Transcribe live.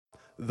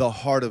the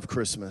heart of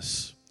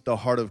Christmas. The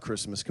heart of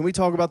Christmas. Can we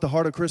talk about the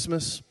heart of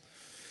Christmas?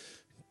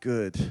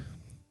 Good.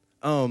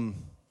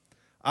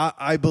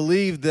 I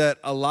believe that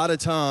a lot of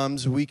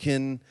times we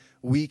can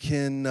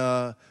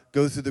go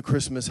through the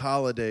Christmas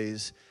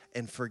holidays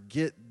and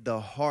forget the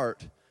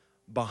heart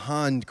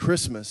behind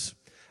Christmas.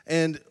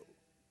 And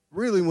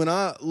really, when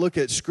I look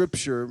at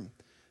Scripture,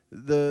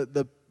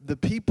 the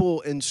people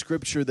in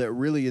Scripture that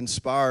really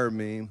inspire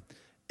me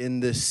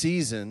in this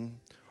season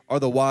are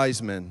the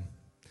wise men,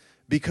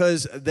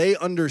 because they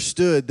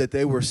understood that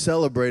they were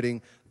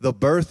celebrating the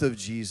birth of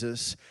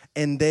Jesus,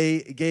 and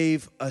they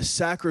gave a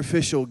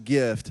sacrificial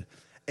gift,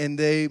 and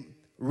they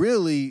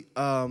really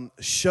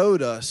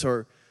showed us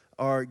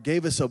or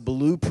gave us a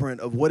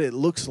blueprint of what it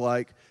looks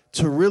like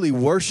to really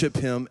worship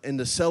him and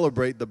to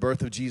celebrate the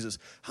birth of Jesus.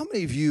 How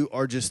many of you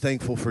are just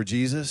thankful for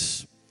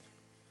Jesus?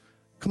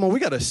 Come on,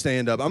 we got to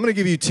stand up. I'm going to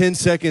give you 10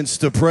 seconds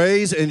to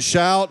praise and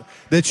shout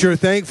that you're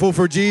thankful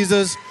for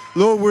Jesus.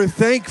 Lord, we're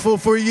thankful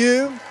for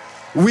you.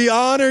 We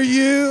honor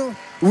you.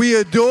 We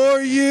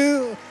adore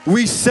you.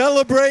 We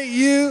celebrate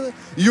you.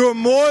 You're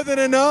more than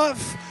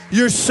enough.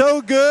 You're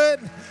so good.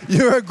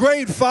 You're a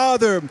great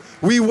Father.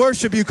 We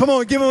worship you. Come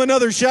on, give him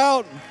another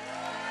shout.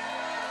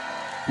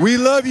 We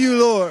love you,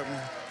 Lord.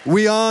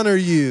 We honor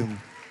you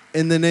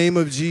in the name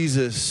of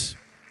Jesus.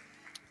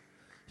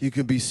 You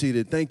can be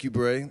seated. Thank you,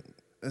 Bray.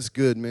 That's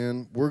good,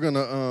 man. We're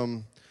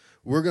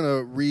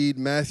gonna read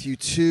Matthew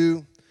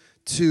 2,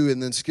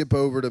 and then skip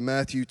over to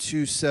Matthew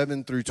 2,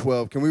 7 through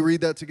 12. Can we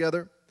read that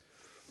together?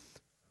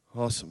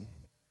 Awesome.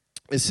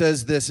 It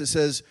says this. It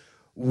says,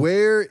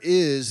 "Where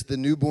is the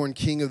newborn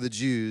King of the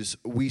Jews?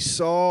 We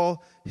saw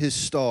his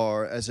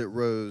star as it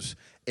rose,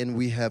 and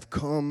we have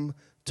come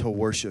to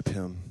worship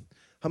him."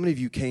 How many of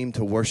you came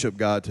to worship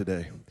God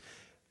today?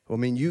 I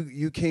mean,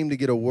 you came to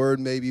get a word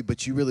maybe,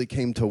 but you really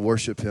came to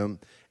worship him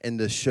and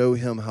to show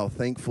him how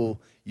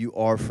thankful you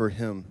are for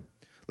him.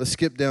 Let's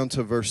skip down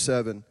to verse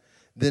 7.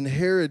 "Then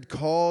Herod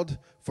called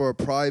for a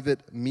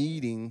private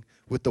meeting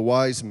with the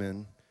wise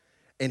men,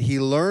 and he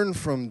learned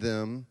from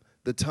them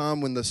the time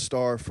when the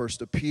star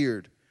first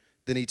appeared.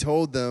 Then he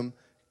told them,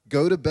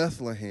 'Go to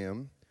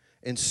Bethlehem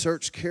and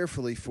search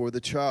carefully for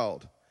the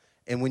child.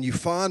 And when you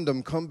find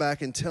him, come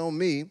back and tell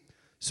me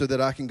so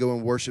that I can go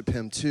and worship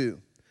him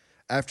too.'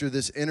 After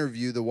this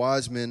interview, the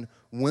wise men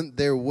went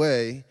their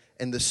way,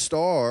 and the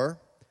star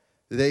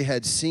they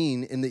had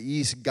seen in the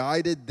east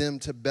guided them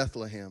to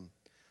Bethlehem.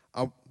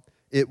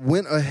 It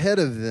went ahead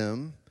of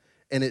them,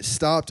 and it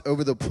stopped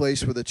over the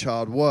place where the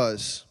child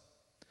was.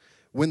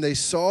 When they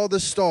saw the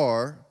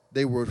star,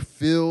 they were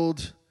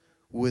filled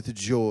with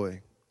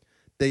joy.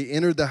 They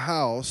entered the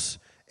house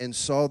and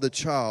saw the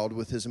child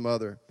with his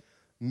mother,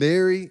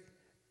 Mary,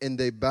 and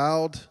they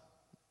bowed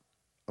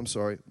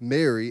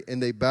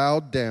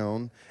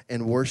down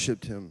and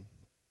worshiped him.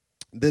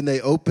 Then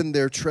they opened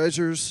their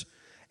treasures,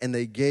 and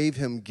they gave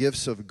him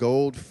gifts of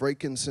gold,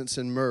 frankincense,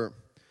 and myrrh.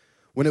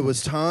 When it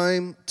was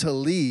time to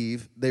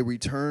leave, they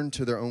returned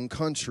to their own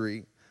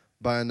country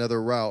by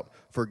another route,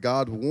 for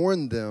God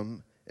warned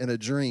them in a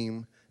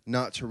dream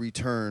not to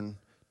return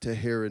to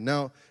Herod."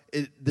 Now,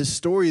 this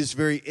story is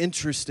very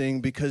interesting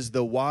because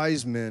the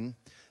wise men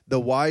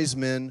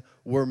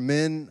were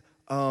men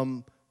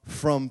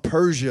from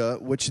Persia,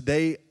 which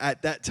they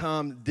at that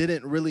time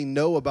didn't really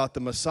know about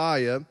the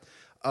Messiah.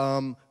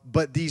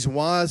 But these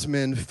wise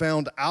men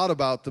found out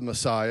about the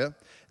Messiah.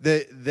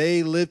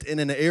 They lived in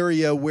an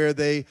area where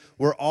they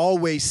were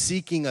always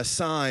seeking a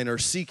sign or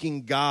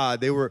seeking God.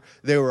 They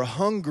were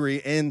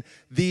hungry, and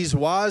these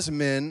wise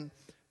men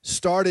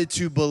started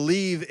to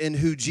believe in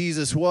who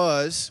Jesus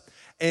was.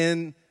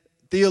 And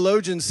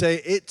theologians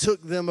say it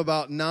took them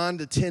about 9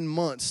 to 10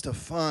 months to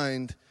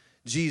find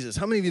Jesus.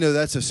 How many of you know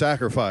that's a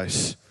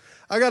sacrifice?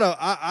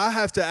 I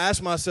have to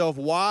ask myself,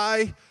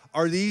 why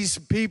are these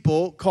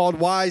people called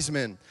wise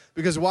men?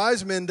 Because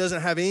wise men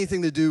doesn't have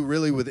anything to do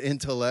really with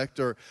intellect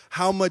or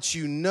how much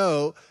you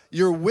know.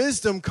 Your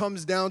wisdom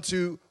comes down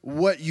to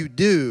what you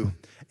do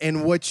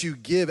and what you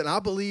give. And I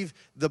believe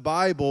the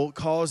Bible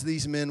calls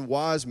these men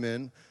wise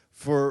men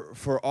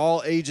for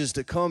all ages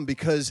to come,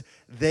 because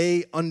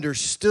they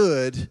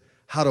understood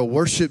how to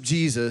worship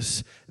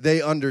Jesus.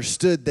 They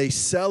understood, they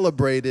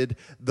celebrated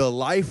the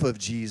life of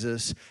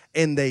Jesus,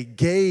 and they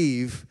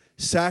gave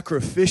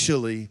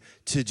sacrificially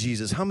to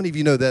Jesus. How many of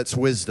you know that's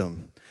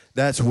wisdom?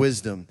 That's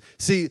wisdom.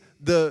 See,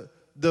 the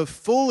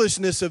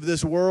foolishness of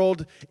this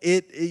world,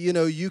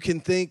 you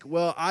can think,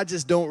 well, I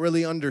just don't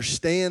really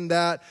understand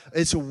that.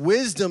 It's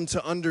wisdom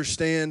to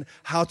understand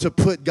how to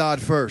put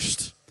God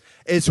first.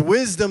 It's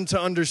wisdom to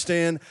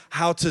understand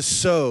how to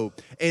sow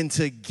and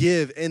to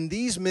give. And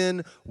these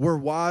men were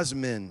wise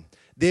men.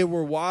 They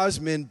were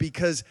wise men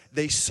because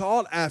they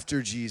sought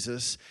after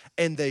Jesus,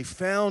 and they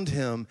found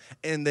him,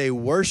 and they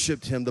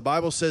worshiped him. The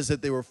Bible says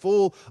that they were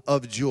full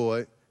of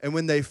joy. And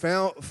when they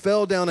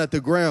fell down at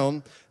the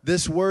ground,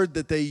 this word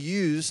that they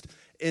used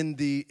in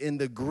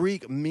the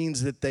Greek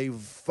means that they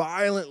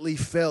violently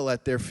fell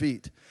at their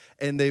feet.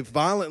 And they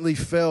violently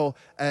fell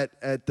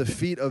at the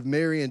feet of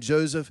Mary and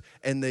Joseph,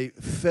 and they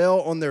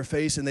fell on their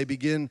face, and they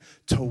began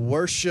to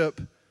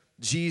worship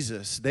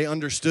Jesus. They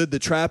understood the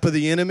trap of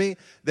the enemy.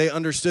 They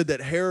understood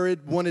that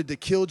Herod wanted to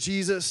kill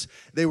Jesus.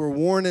 They were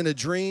warned in a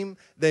dream.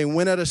 They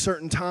went at a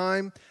certain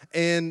time,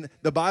 and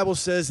the Bible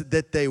says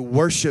that they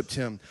worshiped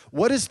him.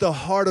 What is the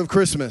heart of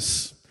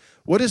Christmas?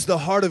 What is the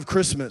heart of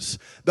Christmas?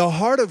 The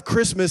heart of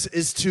Christmas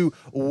is to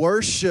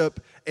worship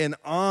and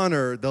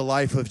honor the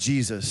life of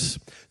Jesus.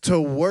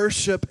 To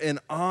worship and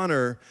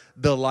honor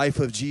the life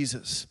of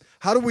Jesus.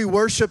 How do we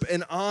worship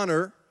and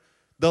honor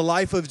the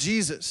life of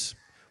Jesus?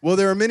 Well,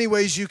 there are many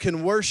ways you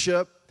can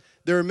worship.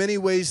 There are many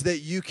ways that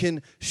you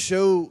can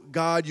show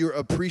God your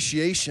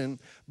appreciation.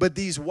 But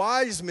these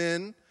wise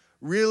men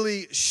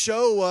really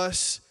show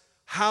us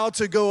how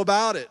to go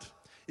about it.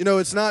 You know,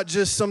 it's not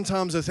just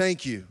sometimes a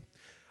thank you.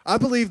 I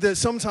believe that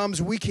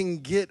sometimes we can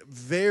get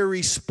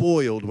very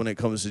spoiled when it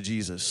comes to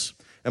Jesus.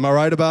 Am I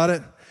right about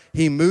it?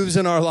 He moves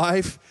in our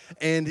life,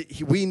 and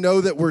we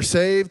know that we're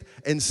saved,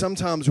 and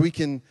sometimes we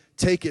can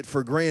take it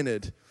for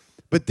granted.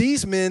 But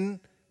these men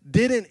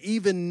didn't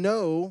even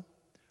know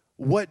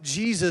what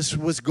Jesus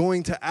was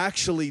going to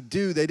actually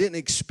do. They didn't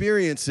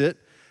experience it.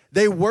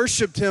 They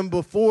worshiped him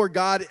before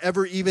God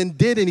ever even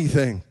did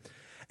anything.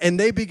 And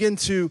they begin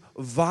to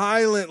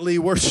violently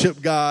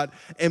worship God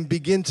and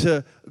begin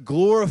to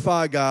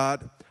glorify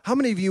God. How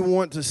many of you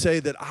want to say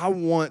that I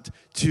want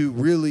to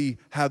really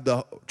have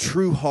the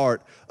true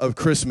heart of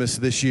Christmas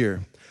this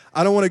year?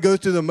 I don't want to go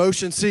through the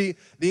motions. See,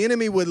 the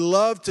enemy would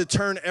love to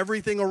turn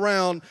everything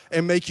around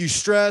and make you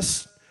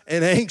stressed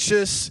and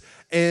anxious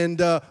and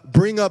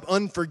bring up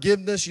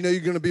unforgiveness. You know,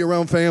 you're going to be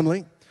around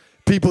family,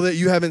 people that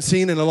you haven't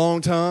seen in a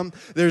long time.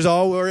 There's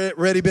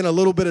already been a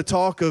little bit of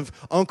talk of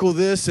uncle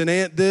this and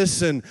aunt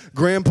this and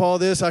grandpa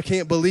this. I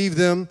can't believe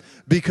them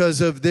because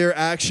of their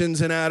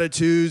actions and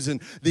attitudes.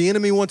 And the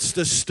enemy wants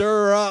to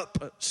stir up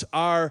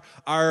our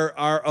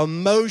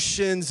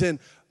emotions and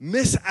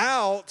miss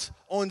out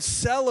on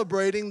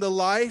celebrating the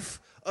life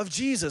of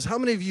Jesus. How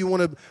many of you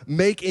want to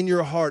make in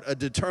your heart a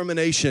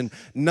determination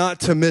not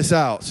to miss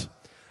out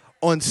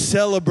on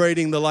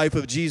celebrating the life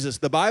of Jesus?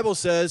 The Bible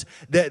says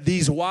that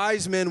these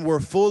wise men were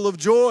full of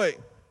joy.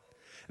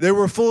 They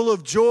were full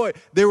of joy.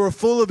 They were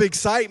full of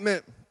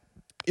excitement.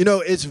 You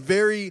know, it's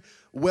very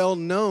well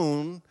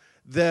known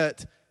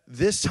that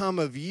this time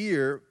of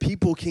year,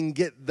 people can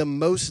get the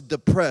most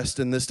depressed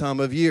in this time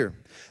of year.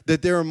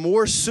 That there are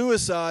more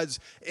suicides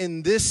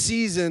in this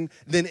season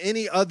than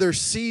any other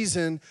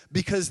season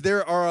because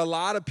there are a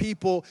lot of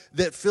people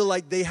that feel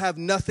like they have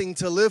nothing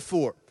to live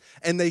for.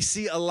 And they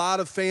see a lot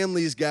of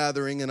families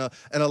gathering and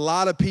a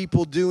lot of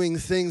people doing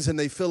things, and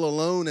they feel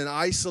alone and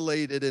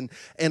isolated, and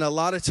a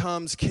lot of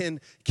times can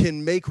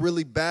make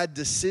really bad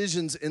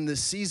decisions in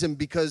this season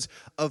because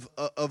of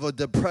a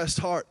depressed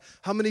heart.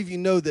 How many of you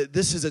know that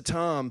this is a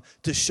time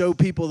to show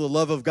people the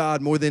love of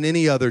God more than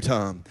any other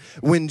time?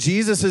 When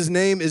Jesus'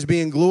 name is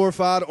being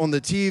glorified on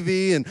the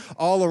TV and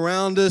all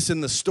around us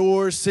in the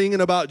stores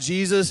singing about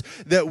Jesus,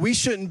 that we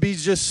shouldn't be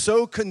just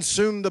so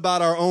consumed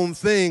about our own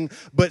thing,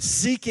 but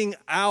seeking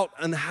out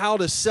and how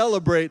to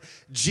celebrate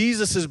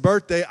Jesus'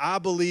 birthday, I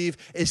believe,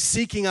 is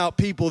seeking out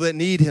people that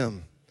need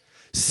him,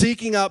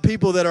 seeking out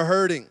people that are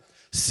hurting,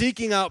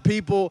 seeking out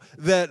people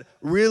that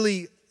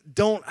really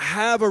don't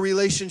have a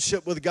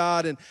relationship with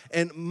God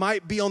and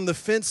might be on the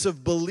fence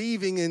of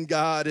believing in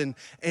God, and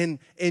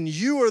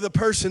you are the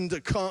person to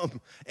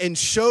come and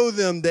show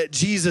them that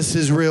Jesus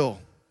is real.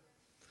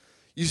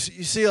 You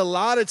see, a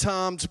lot of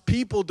times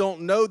people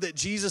don't know that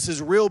Jesus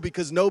is real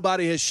because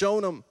nobody has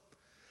shown them.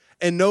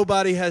 And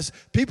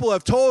people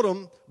have told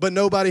them, but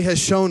nobody has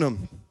shown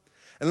them.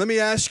 And let me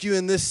ask you,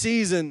 in this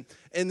season,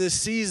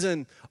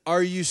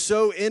 are you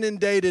so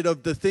inundated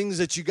of the things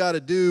that you got to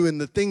do and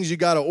the things you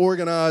got to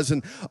organize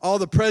and all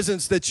the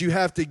presents that you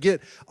have to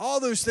get? All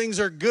those things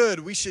are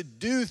good. We should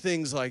do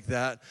things like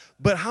that.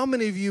 But how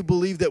many of you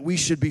believe that we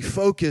should be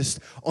focused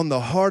on the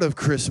heart of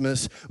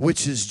Christmas,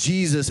 which is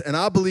Jesus? And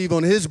I believe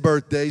on his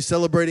birthday,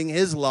 celebrating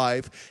his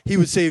life, he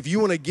would say, if you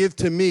want to give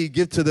to me,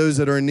 give to those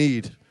that are in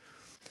need.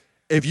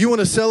 If you want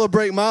to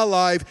celebrate my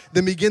life,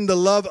 then begin to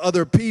love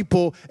other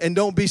people and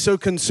don't be so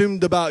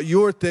consumed about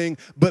your thing,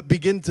 but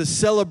begin to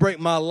celebrate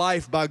my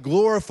life by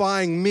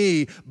glorifying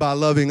me by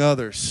loving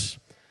others.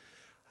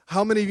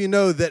 How many of you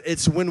know that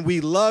it's when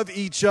we love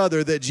each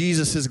other that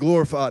Jesus is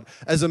glorified?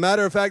 As a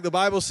matter of fact, the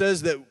Bible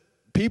says that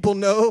people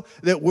know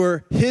that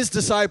we're his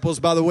disciples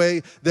by the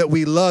way that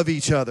we love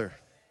each other.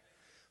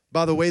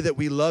 By the way that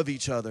we love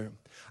each other.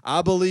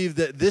 I believe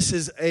that this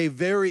is a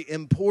very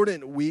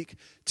important week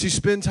to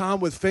spend time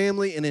with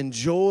family and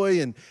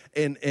enjoy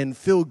and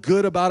feel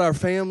good about our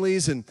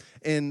families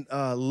and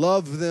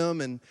love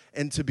them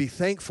and to be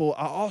thankful.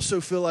 I also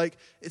feel like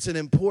it's an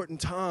important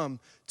time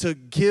to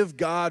give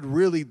God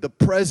really the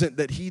present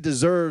that he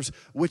deserves,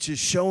 which is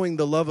showing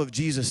the love of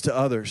Jesus to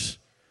others.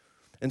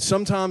 And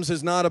sometimes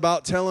it's not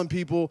about telling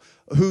people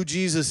who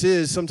Jesus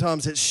is.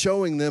 Sometimes it's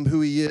showing them who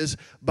he is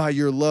by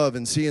your love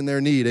and seeing their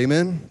need.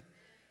 Amen?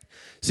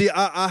 See,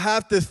 I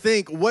have to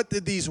think, what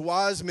did these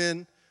wise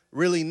men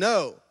really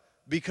know?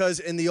 Because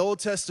in the Old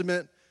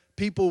Testament,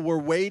 people were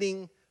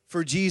waiting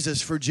for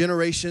Jesus for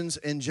generations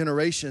and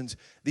generations.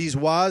 These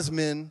wise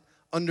men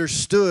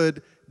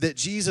understood that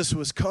Jesus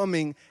was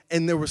coming,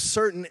 and there was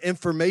certain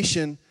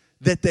information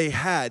that they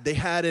had. They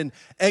had an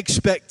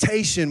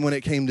expectation when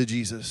it came to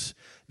Jesus.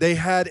 They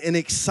had an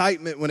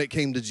excitement when it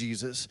came to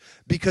Jesus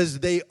because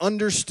they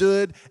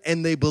understood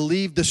and they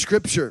believed the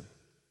Scripture.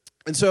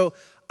 And so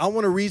I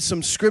want to read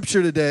some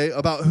Scripture today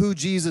about who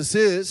Jesus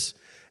is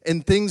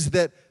and things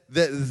that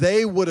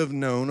they would have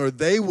known or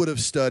they would have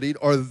studied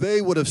or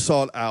they would have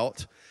sought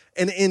out.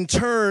 And in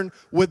turn,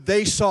 what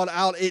they sought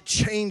out, it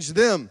changed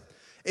them.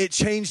 It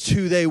changed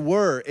who they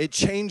were. It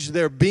changed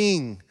their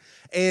being.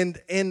 And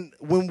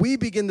when we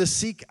begin to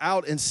seek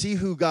out and see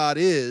who God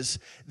is,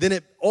 then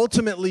it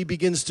ultimately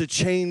begins to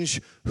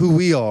change who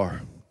we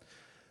are.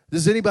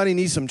 Does anybody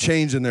need some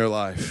change in their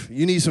life?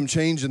 You need some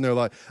change in their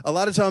life. A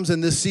lot of times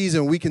in this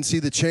season, we can see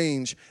the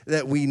change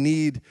that we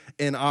need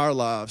in our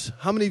lives.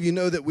 How many of you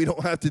know that we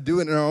don't have to do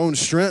it in our own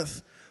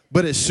strength,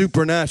 but it's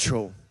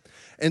supernatural?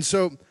 And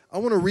so I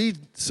want to read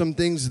some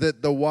things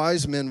that the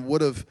wise men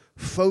would have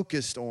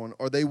focused on,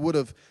 or they would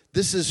have,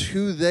 this is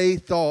who they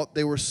thought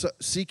they were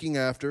seeking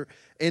after,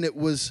 and it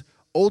was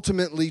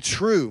ultimately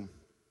true.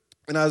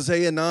 In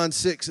Isaiah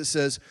 9:6, it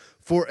says,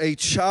 "For a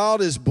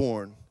child is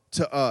born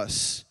to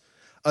us,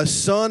 a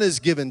son is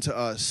given to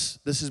us."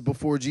 This is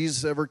before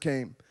Jesus ever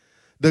came.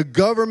 "The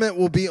government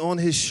will be on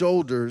his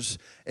shoulders,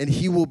 and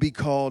he will be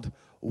called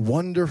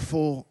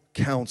Wonderful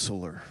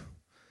Counselor."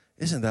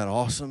 Isn't that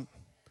awesome?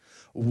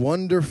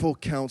 Wonderful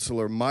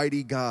Counselor,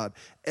 Mighty God,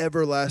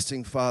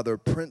 Everlasting Father,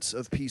 Prince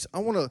of Peace. I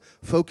want to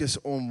focus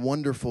on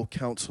Wonderful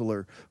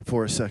Counselor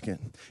for a second.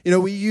 You know,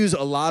 we use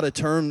a lot of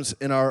terms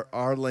in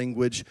our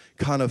language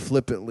kind of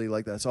flippantly,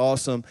 like that's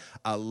awesome.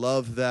 I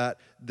love that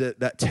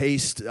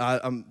taste.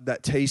 That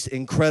taste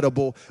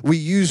incredible. We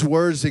use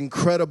words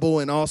incredible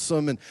and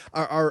awesome, and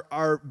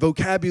our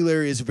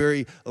vocabulary is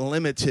very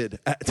limited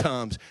at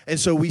times. And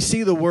so we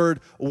see the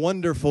word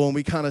wonderful, and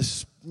we kind of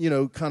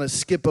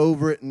skip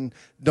over it and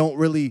don't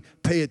really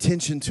pay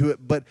attention to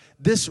it. But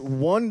this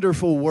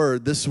wonderful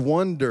word, this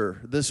wonder,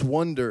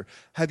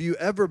 have you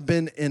ever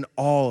been in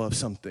awe of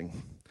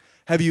something?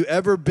 Have you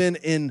ever been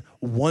in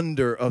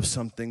wonder of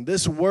something?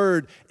 This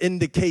word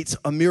indicates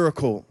a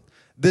miracle.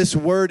 This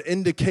word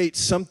indicates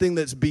something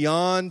that's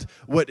beyond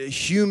what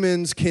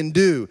humans can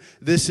do.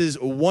 This is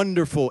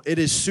wonderful. It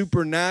is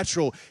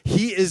supernatural.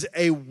 He is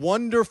a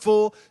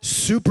wonderful,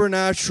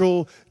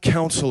 supernatural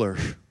counselor.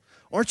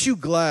 Aren't you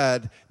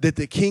glad that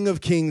the King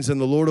of Kings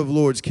and the Lord of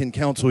Lords can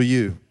counsel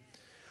you?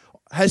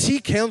 Has he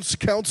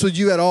counseled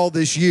you at all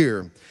this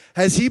year?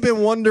 Has he been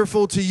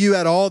wonderful to you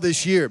at all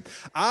this year?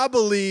 I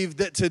believe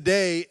that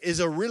today is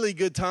a really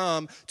good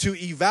time to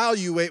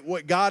evaluate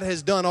what God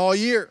has done all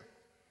year.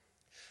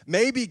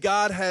 Maybe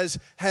God has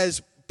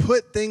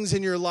put things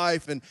in your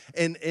life and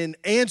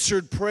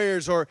answered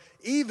prayers, or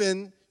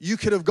even you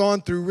could have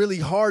gone through really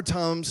hard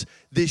times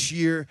this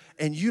year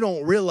and you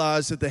don't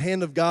realize that the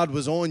hand of God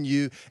was on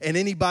you, and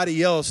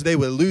anybody else, they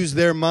would lose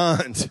their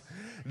mind.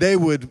 They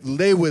would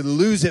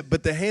lose it,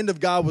 but the hand of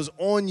God was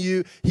on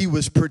you. He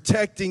was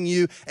protecting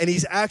you, and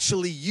he's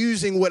actually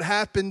using what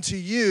happened to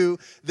you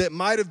that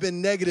might have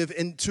been negative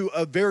into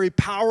a very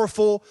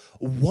powerful,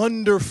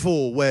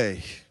 wonderful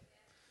way.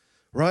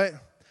 Right?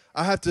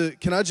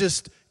 Can I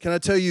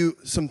tell you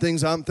some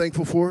things I'm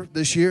thankful for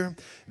this year?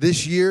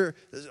 This year,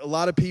 a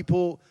lot of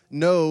people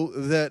know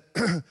that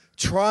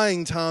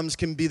trying times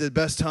can be the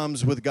best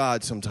times with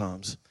God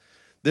sometimes.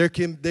 There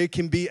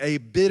can be a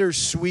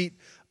bittersweet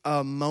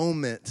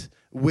moment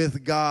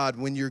with God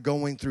when you're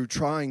going through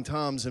trying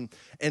times. And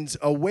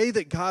a way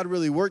that God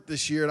really worked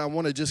this year, and I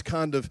want to just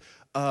kind of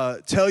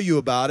tell you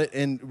about it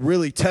and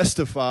really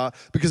testify,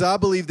 because I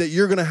believe that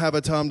you're going to have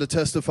a time to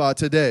testify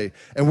today,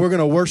 and we're going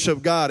to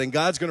worship God, and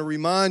God's going to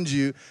remind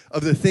you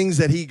of the things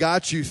that he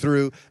got you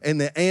through and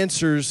the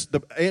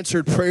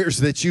answered prayers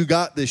that you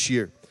got this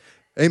year.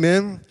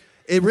 Amen.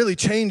 It really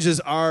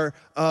changes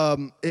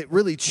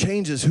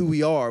who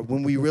we are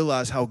when we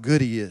realize how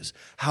good he is,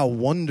 how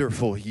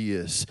wonderful he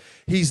is.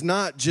 He's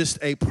not just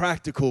a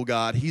practical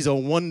God, he's a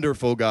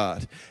wonderful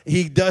God.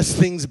 He does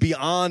things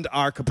beyond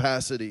our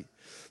capacity.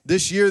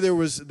 This year there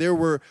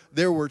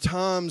were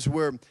times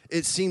where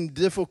it seemed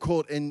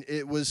difficult, and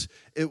it was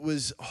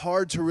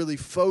hard to really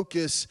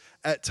focus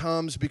at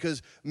times,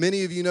 because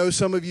many of you know,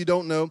 some of you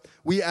don't know,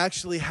 we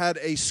actually had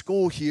a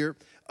school here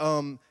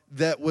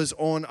that was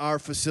on our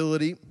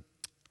facility,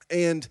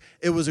 and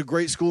it was a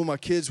great school. My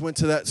kids went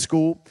to that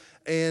school,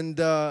 and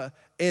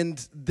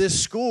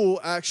this school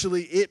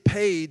actually, it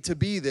paid to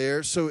be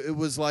there, so it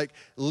was like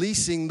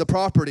leasing the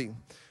property.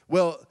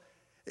 Well,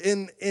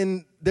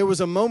 there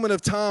was a moment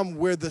of time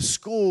where the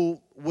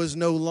school was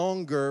no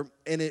longer,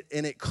 and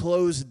it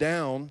closed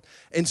down.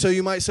 And so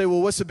you might say,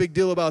 well, what's the big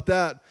deal about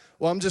that?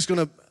 Well,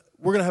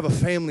 we're gonna have a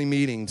family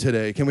meeting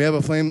today. Can we have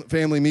a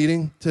family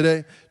meeting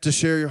today to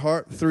share your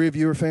heart? 3 of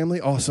you are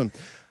family? Awesome.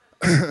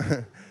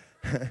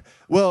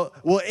 Well,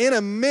 in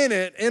a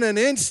minute, in an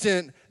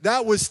instant,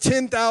 that was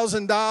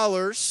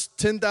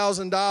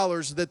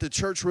 $10,000 that the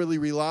church really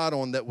relied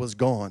on that was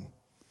gone.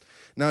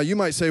 Now, you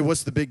might say,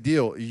 what's the big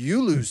deal?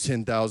 You lose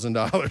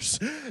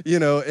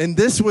 $10,000, and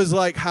this was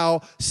like how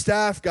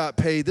staff got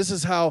paid. This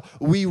is how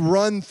we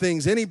run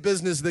things. Any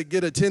business that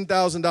get a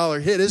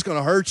 $10,000 hit is going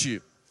to hurt you.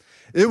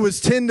 It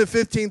was $10,000 to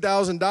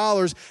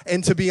 $15,000,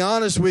 and to be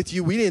honest with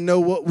you, we didn't know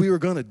what we were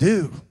going to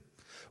do.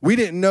 We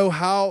didn't know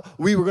how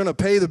we were going to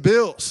pay the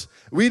bills.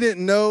 We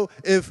didn't know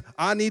if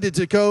I needed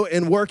to go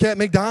and work at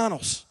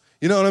McDonald's.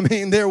 You know what I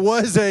mean? There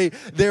was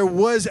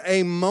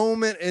a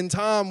moment in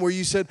time where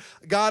you said,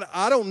 God,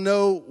 I don't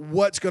know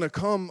what's going to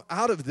come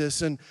out of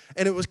this. And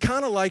it was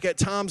kind of like at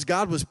times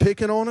God was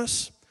picking on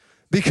us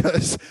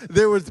because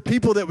there were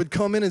people that would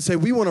come in and say,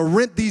 we want to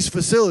rent these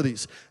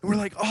facilities. And we're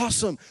like,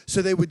 awesome.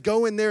 So they would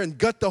go in there and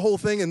gut the whole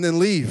thing and then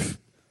leave.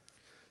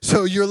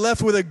 So you're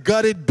left with a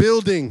gutted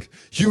building.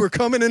 You were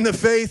coming into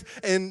faith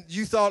and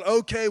you thought,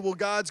 okay, well,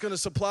 God's going to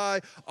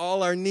supply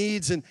all our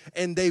needs.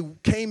 And they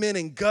came in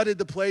and gutted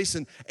the place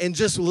and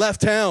just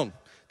left town.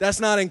 That's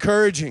not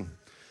encouraging.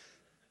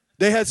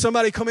 They had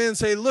somebody come in and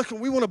say, look,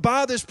 we want to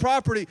buy this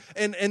property.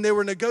 And they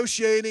were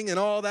negotiating and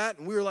all that.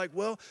 And we were like,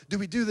 well, do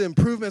we do the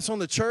improvements on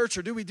the church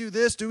or do we do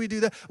this? Do we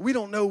do that? We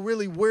don't know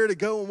really where to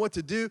go and what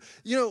to do.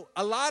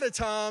 A lot of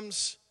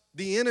times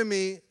the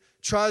enemy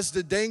tries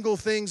to dangle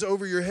things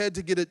over your head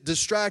to get it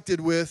distracted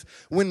with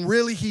when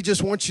really he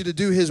just wants you to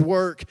do his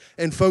work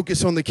and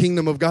focus on the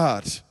kingdom of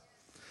God.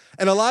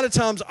 And a lot of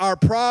times our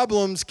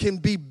problems can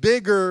be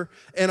bigger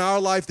in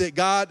our life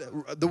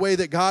the way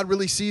that God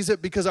really sees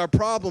it, because our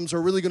problems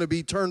are really going to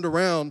be turned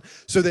around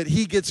so that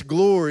he gets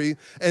glory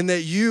and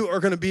that you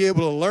are going to be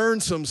able to learn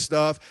some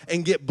stuff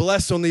and get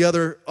blessed on the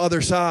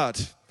other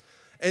side.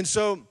 And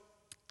so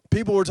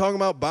people were talking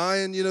about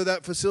buying,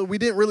 that facility. We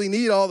didn't really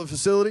need all the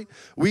facility.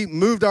 We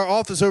moved our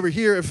office over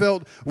here. It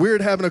felt weird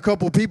having a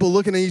couple people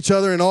looking at each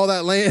other and all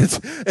that land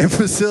and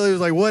facility. It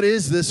was like, what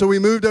is this? So we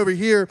moved over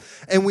here,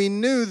 and we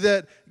knew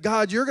that,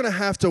 God, you're going to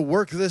have to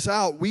work this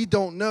out. We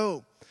don't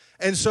know.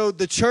 And so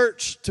the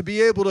church, to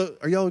be able to,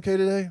 are y'all okay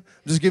today? I'm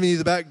just giving you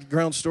the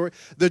background story.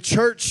 The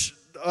church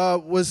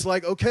was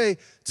like, okay,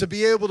 to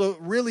be able to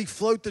really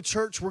float the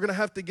church, we're going to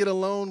have to get a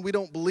loan. We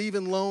don't believe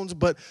in loans,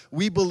 but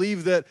we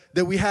believe that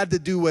we had to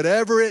do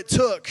whatever it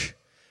took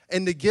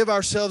and to give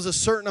ourselves a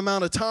certain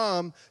amount of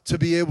time to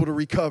be able to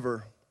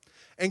recover.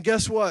 And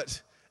guess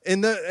what?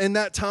 In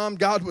that time,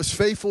 God was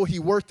faithful. He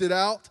worked it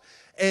out.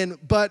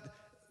 But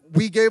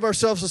we gave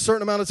ourselves a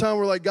certain amount of time.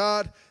 We're like,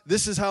 God,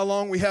 this is how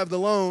long we have the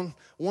loan.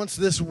 Once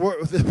this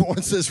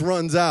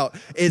runs out,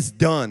 it's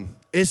done.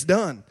 It's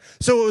done.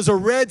 So it was a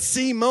Red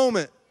Sea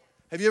moment.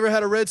 Have you ever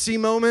had a Red Sea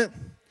moment?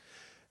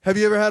 Have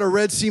you ever had a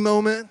Red Sea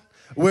moment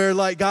where,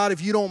 like, God,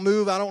 if you don't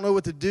move, I don't know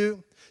what to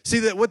do? See,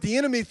 that what the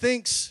enemy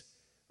thinks,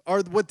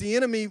 or what the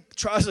enemy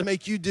tries to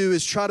make you do,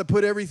 is try to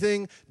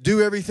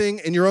do everything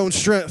in your own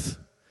strength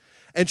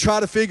and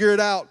try to figure it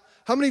out.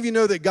 How many of you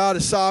know that God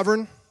is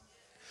sovereign?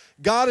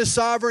 God is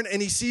sovereign,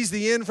 and he sees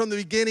the end from the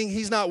beginning.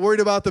 He's not worried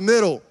about the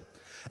middle.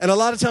 And a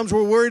lot of times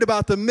we're worried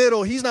about the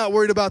middle. He's not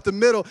worried about the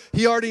middle.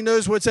 He already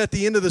knows what's at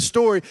the end of the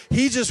story.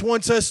 He just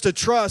wants us to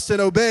trust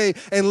and obey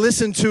and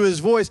listen to his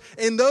voice.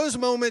 In those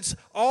moments,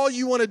 all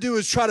you want to do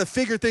is try to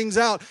figure things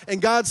out.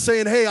 And God's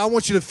saying, hey, I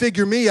want you to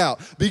figure me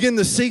out. Begin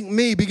to seek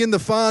me. Begin to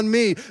find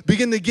me.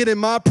 Begin to get in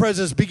my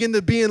presence. Begin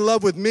to be in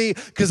love with me,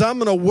 because I'm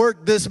going to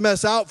work this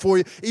mess out for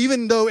you,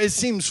 even though it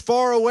seems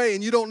far away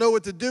and you don't know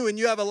what to do and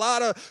you have a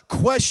lot of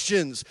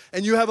questions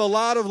and you have a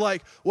lot of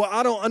like, well,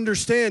 I don't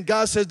understand.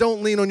 God says,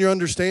 don't lean on your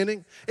understanding.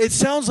 It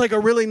sounds like a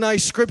really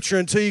nice scripture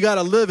until you got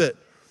to live it.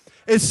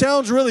 It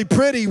sounds really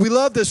pretty. We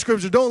love this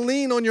scripture. Don't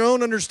lean on your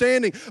own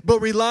understanding,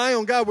 but rely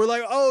on God. We're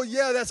like, oh,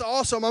 yeah, that's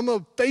awesome. I'm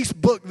going to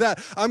Facebook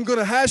that. I'm going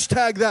to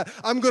hashtag that.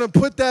 I'm going to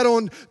put that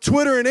on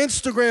Twitter and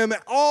Instagram,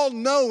 all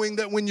knowing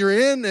that when you're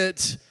in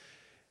it,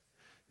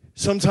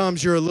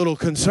 sometimes you're a little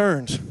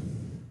concerned.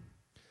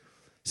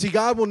 See,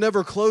 God will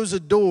never close a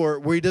door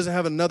where he doesn't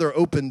have another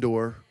open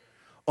door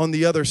on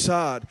the other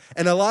side.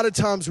 And a lot of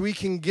times we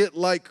can get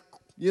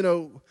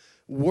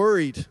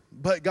worried.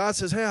 But God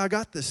says, hey, I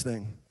got this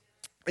thing.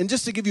 And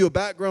just to give you a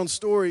background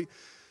story,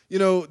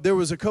 there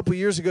was a couple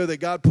years ago that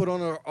God put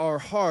on our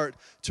heart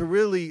to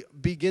really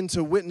begin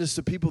to witness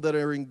to people that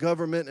are in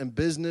government and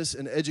business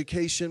and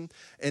education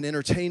and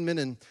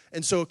entertainment.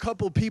 And so a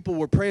couple people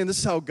were praying. This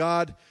is how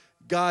God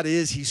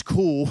is. He's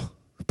cool,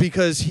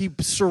 because he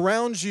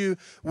surrounds you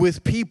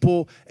with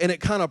people and it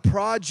kind of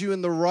prods you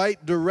in the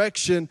right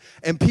direction,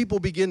 and people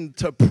begin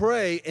to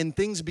pray and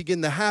things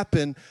begin to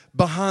happen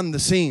behind the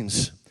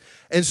scenes.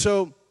 And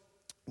so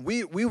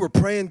we were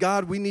praying,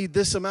 God, we need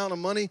this amount of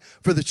money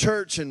for the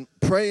church, and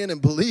praying and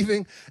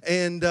believing,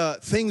 and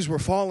things were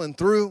falling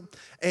through.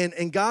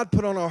 And God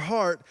put on our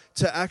heart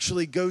to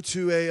actually go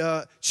to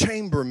a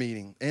chamber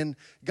meeting. And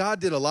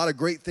God did a lot of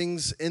great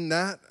things in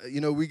that.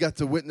 We got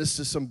to witness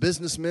to some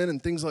businessmen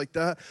and things like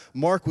that.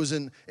 Mark was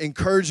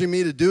encouraging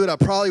me to do it. I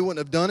probably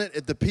wouldn't have done it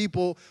if the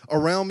people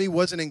around me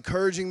wasn't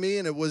encouraging me,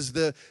 and it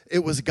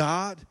was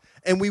God.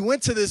 And we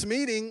went to this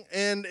meeting,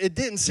 and it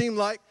didn't seem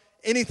like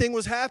anything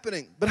was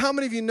happening. But how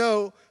many of you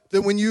know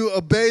that when you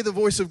obey the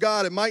voice of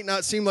God, it might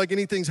not seem like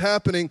anything's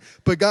happening,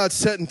 but God's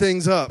setting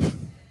things up?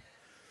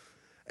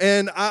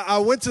 And I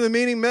went to the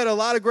meeting, met a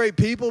lot of great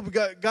people,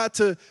 got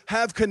to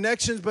have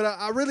connections, but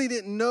I really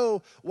didn't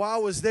know why I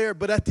was there.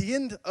 But at the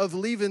end of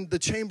leaving the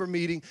chamber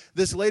meeting,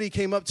 this lady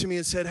came up to me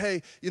and said,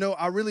 hey,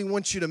 I really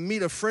want you to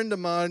meet a friend of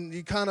mine.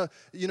 You kind of,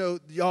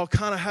 y'all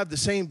kind of have the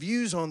same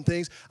views on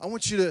things. I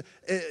want you to,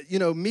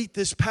 meet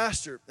this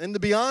pastor. And to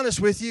be honest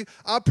with you,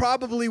 I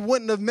probably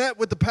wouldn't have met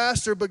with the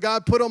pastor, but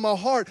God put on my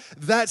heart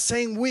that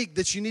same week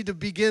that you need to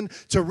begin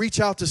to reach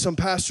out to some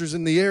pastors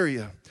in the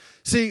area.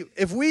 See,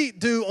 if we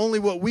do only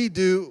what we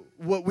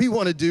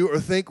want to do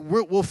or think,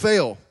 we'll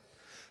fail.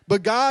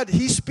 But God,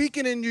 He's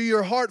speaking into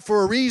your heart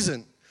for a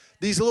reason.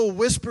 These little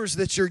whispers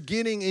that you're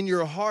getting in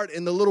your heart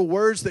and the little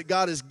words that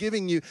God is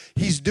giving you,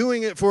 He's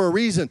doing it for a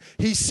reason.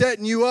 He's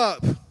setting you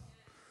up.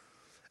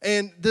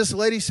 And this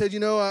lady said,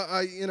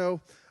 I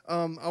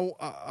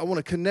want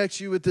to connect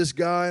you with this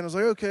guy. And I was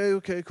like,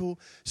 okay, cool.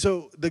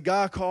 So the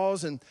guy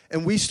calls and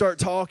we start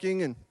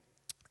talking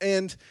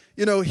and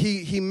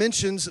he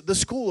mentions the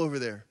school over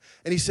there.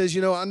 And he says,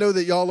 I know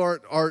that y'all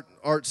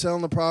aren't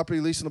selling the property,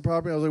 leasing the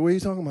property. I was like, what are you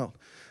talking about?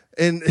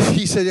 And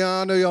he said,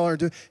 yeah, I know y'all aren't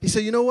doing. He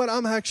said, you know what?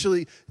 I'm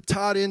actually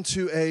tied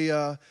into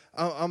a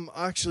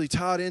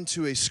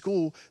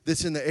school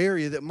that's in the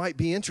area that might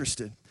be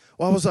interested.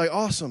 Well, I was like,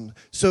 awesome.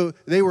 So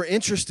they were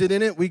interested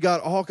in it. We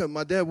got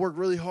my dad worked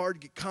really hard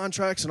to get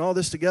contracts and all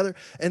this together.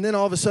 And then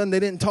all of a sudden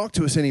they didn't talk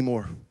to us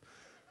anymore.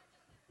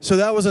 So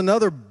that was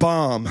another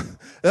bomb.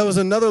 That was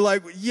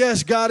another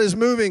yes, God is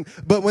moving.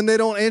 But when they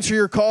don't answer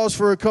your calls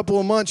for a couple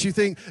of months, you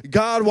think,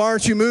 God, why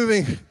aren't you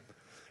moving?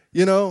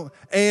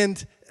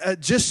 And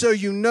just so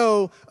you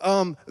know,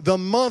 the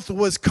month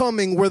was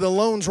coming where the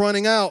loan's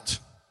running out.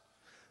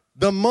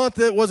 The month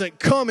that wasn't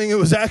coming, it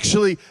was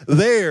actually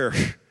there,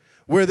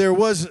 where there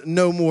was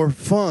no more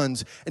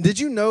funds. And did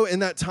you know in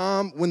that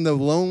time when the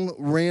loan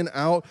ran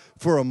out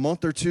for a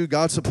month or two,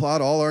 God supplied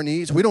all our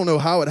needs? We don't know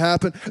how it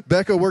happened.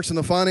 Becca works in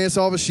the finance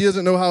office. She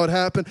doesn't know how it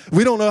happened.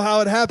 We don't know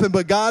how it happened,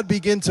 but God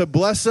began to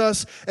bless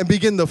us and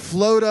begin to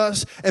float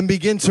us and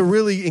begin to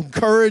really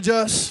encourage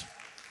us.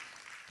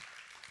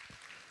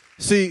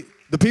 See,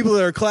 the people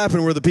that are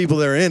clapping were the people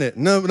that are in it.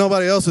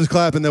 Nobody else is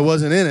clapping that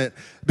wasn't in it.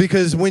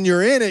 Because when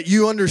you're in it,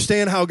 you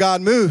understand how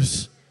God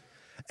moves.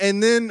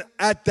 And then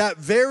at that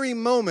very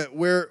moment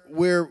where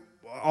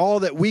all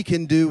that we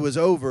can do was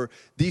over,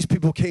 these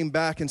people came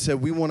back and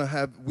said, we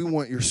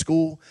want your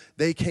school.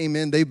 They came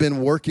in. They've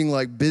been working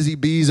like busy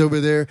bees over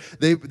there.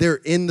 They're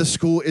in the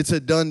school. It's a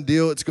done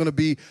deal. It's going to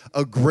be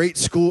a great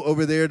school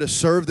over there to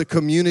serve the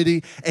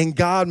community. And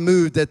God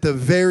moved at the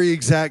very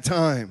exact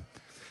time.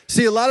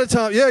 See, a lot of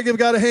times, give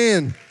God a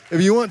hand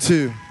if you want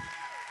to.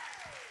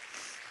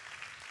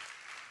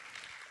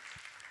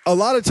 A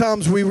lot of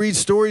times we read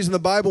stories in the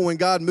Bible when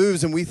God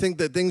moves and we think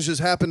that things just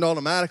happened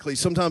automatically.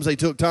 Sometimes they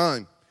took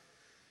time.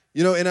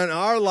 And in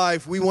our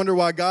life, we wonder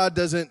why God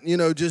doesn't,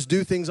 just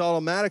do things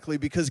automatically,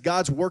 because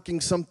God's working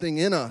something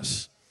in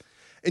us.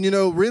 And,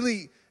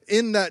 really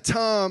in that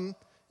time,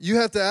 you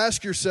have to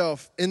ask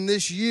yourself, in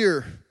this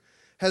year,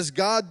 has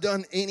God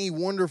done any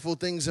wonderful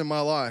things in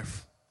my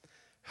life?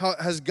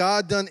 Has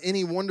God done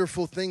any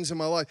wonderful things in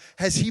my life?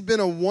 Has He been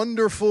a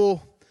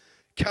wonderful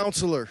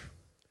counselor?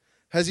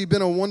 Has He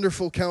been a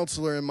wonderful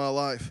counselor in my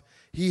life?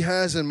 He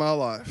has in my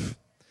life.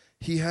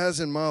 He has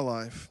in my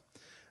life.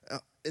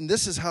 And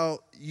this is how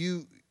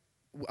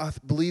I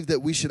believe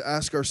that we should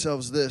ask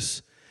ourselves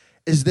this.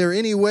 Is there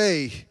any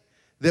way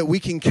that we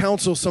can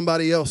counsel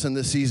somebody else in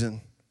this season?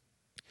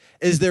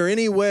 Is there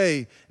any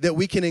way that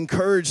we can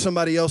encourage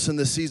somebody else in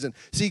this season?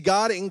 See,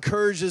 God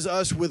encourages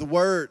us with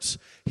words.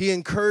 He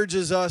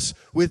encourages us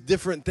with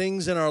different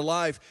things in our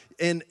life.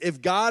 And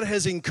if God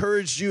has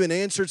encouraged you and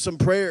answered some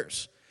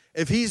prayers,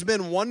 if He's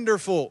been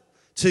wonderful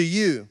to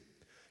you,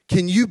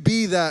 can you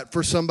be that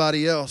for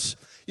somebody else?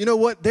 You know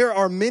what? There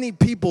are many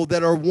people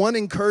that are one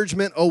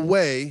encouragement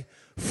away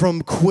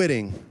from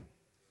quitting.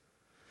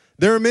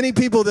 There are many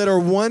people that are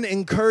one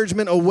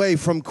encouragement away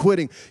from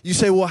quitting. You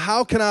say, well,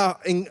 how can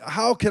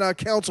I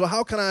counsel?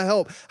 How can I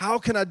help? How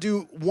can I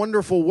do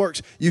wonderful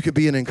works? You could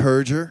be an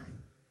encourager.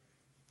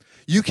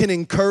 You can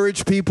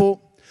encourage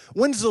people.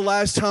 When's the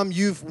last time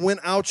you've went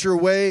out your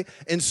way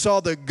and saw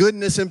the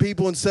goodness in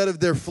people instead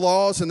of their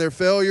flaws and their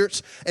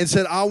failures and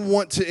said, I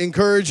want to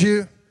encourage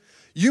you?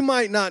 You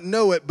might not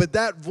know it, but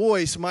that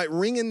voice might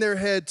ring in their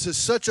head to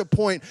such a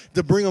point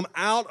to bring them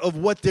out of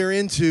what they're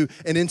into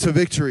and into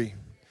victory.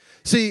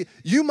 See,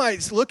 you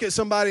might look at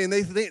somebody and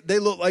they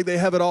look like they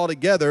have it all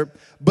together,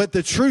 but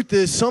the truth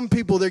is some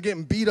people, they're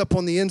getting beat up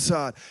on the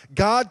inside.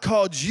 God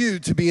called you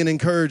to be an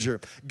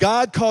encourager.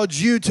 God called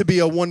you to be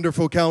a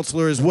wonderful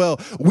counselor as well.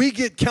 We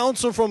get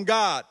counsel from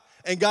God,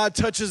 and God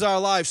touches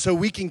our life so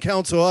we can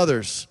counsel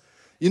others.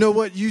 You know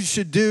what you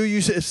should do?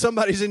 If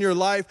somebody's in your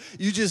life,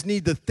 you just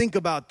need to think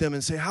about them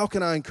and say, how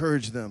can I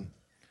encourage them?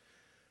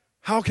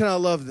 How can I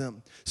love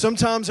them?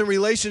 Sometimes in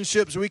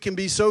relationships, we can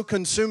be so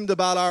consumed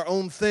about our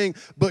own thing,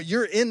 but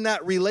you're in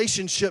that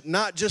relationship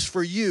not just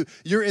for you.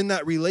 You're in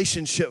that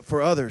relationship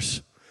for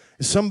others.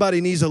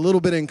 Somebody needs a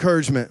little bit of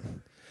encouragement.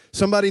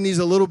 Somebody needs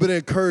a little bit of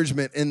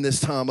encouragement in this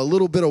time, a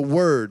little bit of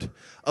word,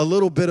 a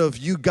little bit of,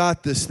 you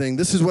got this thing.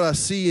 This is what I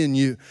see in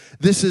you.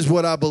 This is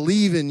what I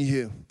believe in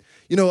you.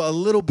 You know, a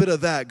little bit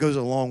of that goes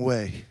a long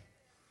way.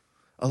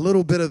 A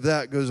little bit of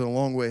that goes a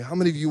long way. How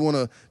many of you want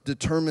to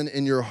determine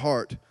in your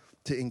heart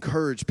to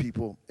encourage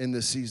people in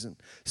this season?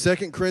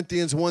 2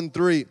 Corinthians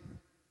 1:3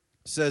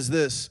 says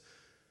this.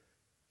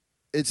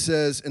 It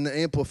says in the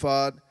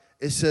Amplified,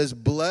 it says,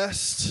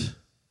 blessed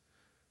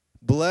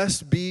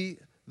be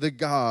the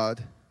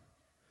God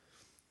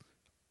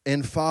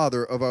and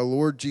Father of our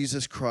Lord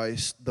Jesus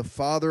Christ, the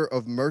Father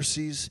of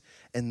mercies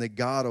and the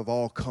God of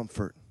all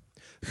comfort,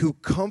 who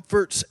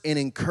comforts and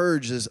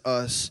encourages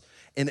us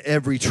in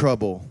every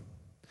trouble,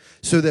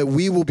 so that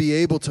we will be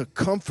able to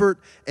comfort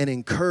and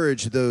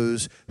encourage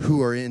those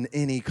who are in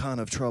any kind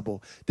of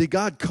trouble. Did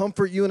God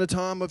comfort you in a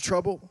time of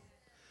trouble?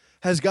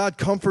 Has God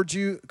comforted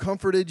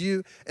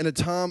you in a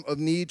time of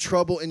need,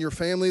 trouble in your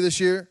family this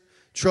year,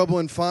 trouble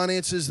in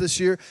finances this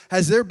year?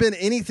 Has there been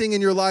anything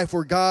in your life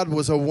where God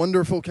was a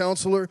wonderful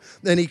counselor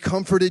and he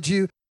comforted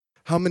you?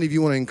 How many of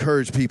you want to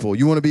encourage people?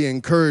 You want to be an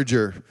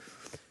encourager?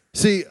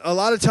 See, a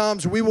lot of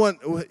times we want,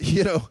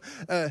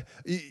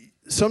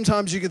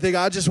 sometimes you can think,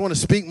 I just want to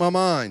speak my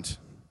mind.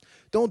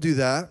 Don't do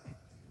that.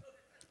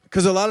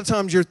 Because a lot of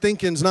times your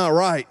thinking's not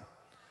right.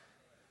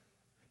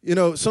 You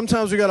know,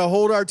 sometimes we got to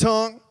hold our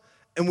tongue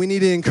and we need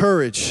to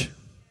encourage.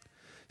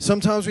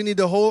 Sometimes we need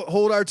to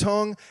hold our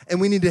tongue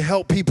and we need to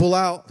help people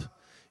out.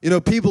 You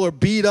know, people are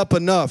beat up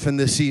enough in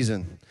this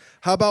season.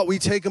 How about we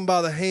take them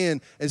by the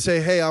hand and say,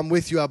 hey, I'm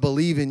with you. I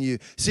believe in you.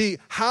 See,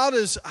 how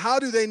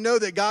do they know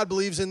that God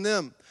believes in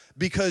them?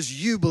 Because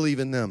you believe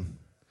in them.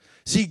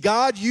 See,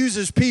 God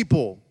uses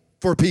people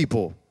for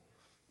people.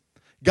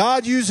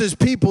 God uses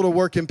people to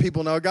work in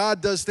people. Now,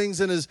 God does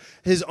things in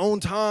his own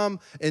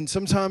time, and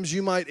sometimes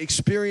you might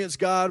experience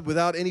God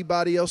without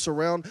anybody else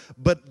around,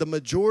 but the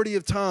majority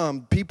of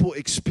time, people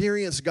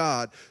experience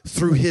God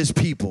through his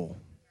people.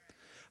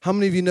 How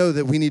many of you know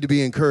that we need to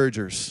be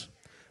encouragers?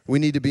 We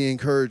need to be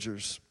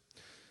encouragers.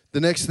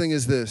 The next thing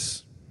is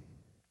this.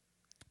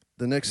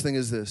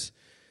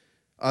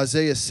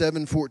 Isaiah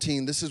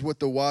 7:14. This is what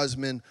the wise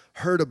men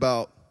heard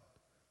about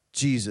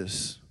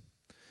Jesus.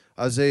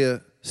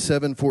 Isaiah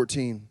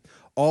 7:14.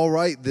 All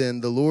right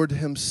then, the Lord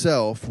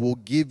himself will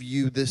give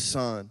you this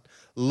sign.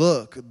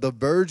 Look, the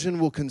virgin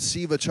will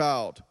conceive a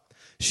child.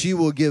 She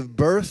will give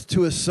birth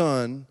to a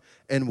son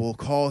and will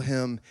call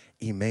him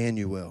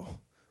Emmanuel,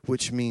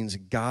 which means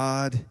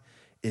God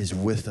is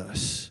with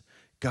us.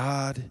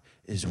 God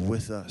is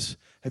with us.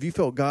 Have you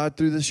felt God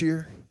through this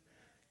year?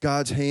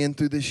 God's hand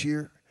through this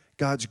year?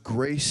 God's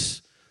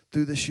grace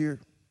through this year?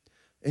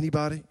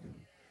 Anybody?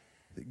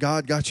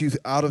 God got you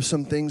out of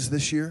some things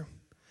this year?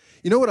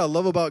 You know what I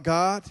love about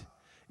God?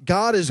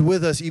 God is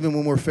with us even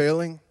when we're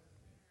failing.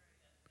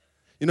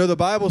 You know, the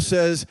Bible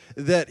says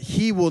that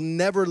he will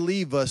never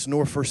leave us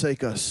nor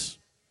forsake us.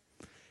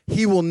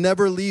 He will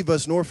never leave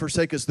us nor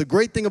forsake us. The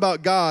great thing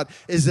about God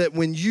is that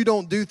when you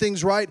don't do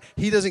things right,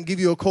 he doesn't give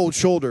you a cold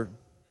shoulder.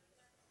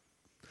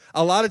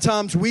 A lot of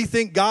times we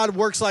think God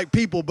works like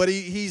people, but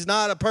he's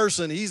not a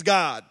person. He's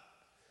God.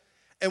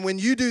 And when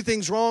you do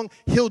things wrong,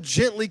 he'll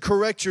gently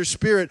correct your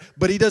spirit,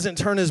 but he doesn't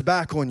turn his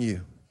back on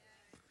you.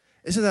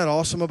 Isn't that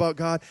awesome about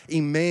God?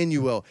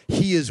 Emmanuel,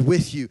 he is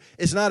with you.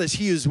 It's not as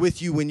he is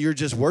with you when you're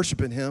just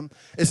worshiping him.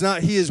 It's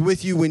not he is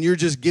with you when you're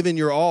just giving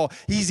your all.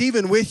 He's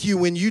even with you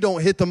when you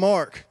don't hit the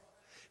mark.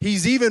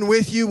 He's even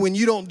with you when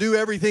you don't do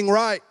everything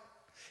right.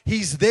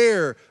 He's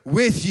there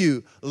with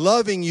you,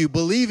 loving you,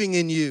 believing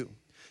in you.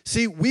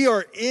 See, we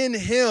are in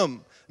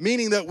him,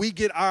 meaning that we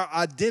get our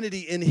identity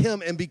in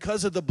him. And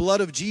because of the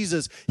blood of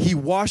Jesus, he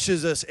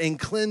washes us and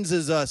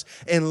cleanses us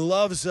and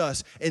loves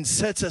us and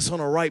sets us on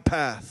a right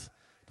path.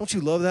 Don't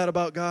you love that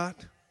about God?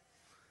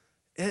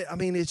 I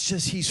mean, it's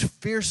just he's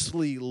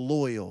fiercely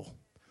loyal.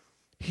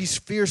 He's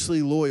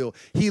fiercely loyal.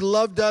 He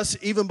loved us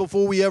even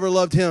before we ever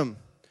loved him.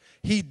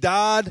 He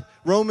died.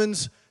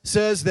 Romans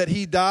says that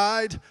he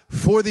died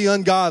for the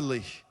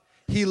ungodly.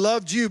 He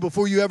loved you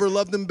before you ever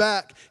loved him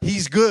back.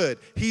 He's good.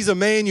 He's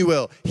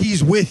Emmanuel.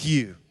 He's with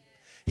you.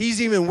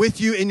 He's even with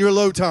you in your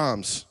low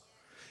times.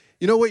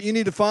 You know what you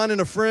need to find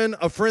in a friend?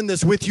 A friend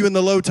that's with you in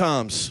the low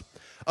times.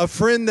 A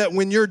friend that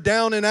when you're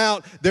down and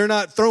out, they're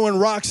not throwing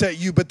rocks at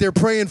you, but they're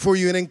praying for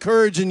you and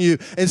encouraging you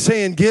and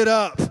saying, get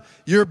up.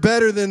 You're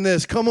better than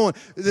this. Come on.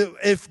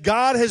 If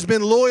God has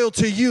been loyal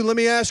to you, let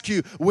me ask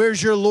you,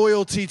 where's your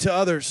loyalty to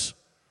others?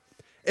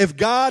 If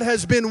God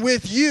has been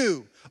with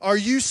you, are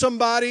you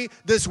somebody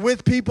that's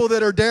with people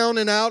that are down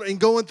and out and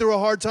going through a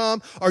hard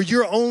time? Or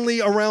you're only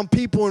around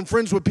people and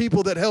friends with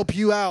people that help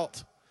you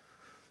out?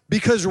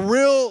 Because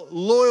real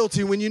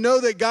loyalty, when you know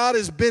that God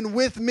has been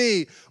with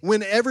me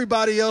when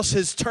everybody else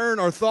has turned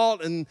or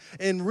thought and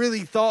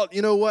really thought,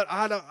 you know what,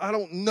 I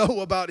don't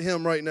know about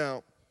him right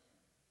now.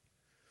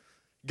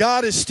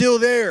 God is still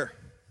there.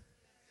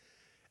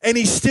 And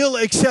he still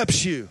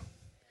accepts you.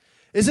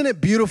 Isn't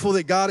it beautiful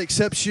that God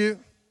accepts you?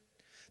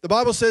 The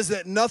Bible says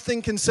that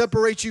nothing can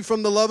separate you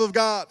from the love of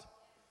God.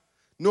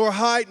 Nor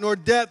height, nor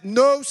depth,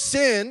 no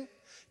sin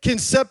can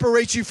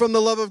separate you from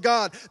the love of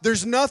God.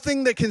 There's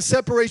nothing that can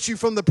separate you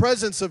from the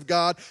presence of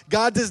God.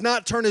 God does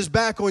not turn his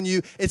back on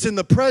you. It's in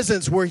the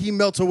presence where he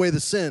melts away the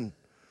sin.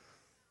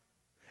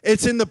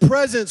 It's in the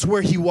presence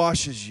where he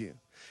washes you.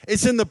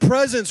 It's in the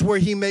presence where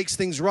he makes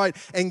things right.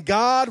 And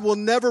God will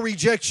never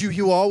reject you.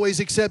 He will always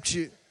accept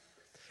you.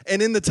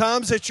 And in the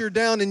times that you're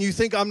down and you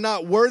think I'm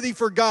not worthy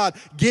for God,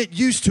 get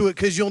used to it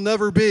because you'll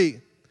never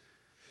be.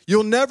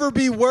 You'll never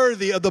be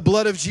worthy of the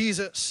blood of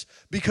Jesus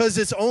because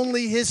it's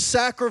only his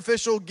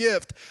sacrificial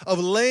gift of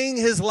laying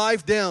his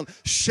life down,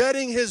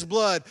 shedding his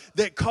blood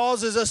that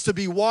causes us to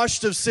be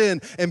washed of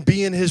sin and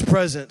be in his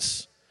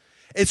presence.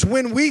 It's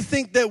when we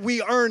think that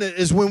we earn it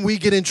is when we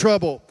get in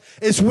trouble.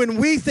 It's when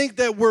we think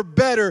that we're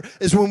better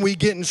is when we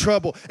get in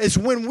trouble. It's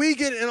when we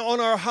get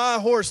on our high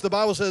horse. The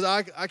Bible says,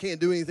 I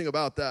can't do anything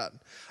about that.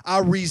 I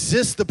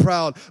resist the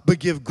proud, but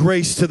give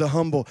grace to the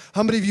humble.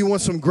 How many of you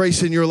want some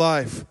grace in your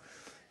life?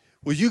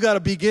 Well, you got to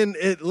begin.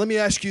 Let me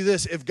ask you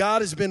this. If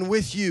God has been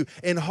with you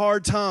in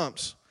hard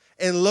times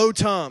and low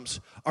times,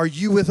 are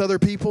you with other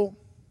people?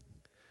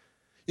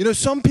 You know,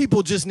 some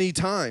people just need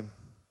time.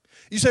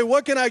 You say,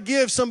 what can I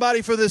give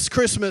somebody for this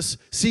Christmas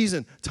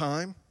season?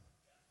 Time.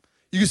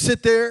 You can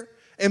sit there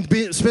and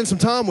spend some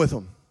time with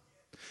them.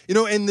 You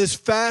know, in this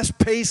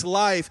fast-paced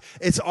life,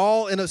 it's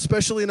all, and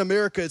especially in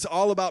America, it's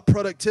all about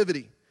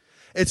productivity.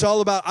 It's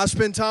all about, I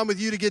spend time with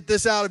you to get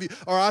this out of you,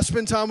 or I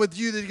spend time with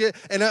you to get,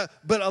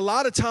 but a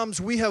lot of times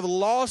we have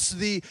lost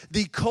the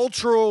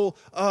cultural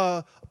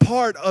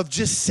part of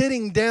just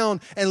sitting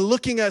down and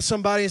looking at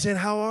somebody and saying,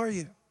 how are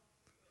you?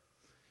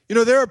 You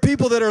know, there are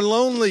people that are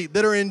lonely,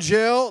 that are in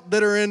jail,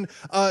 that are in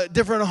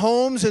different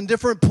homes and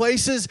different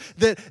places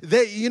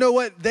that you know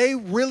what they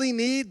really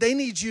need? They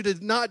need you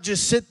to not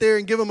just sit there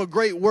and give them a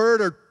great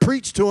word or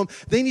preach to them.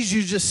 They need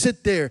you to just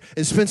sit there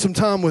and spend some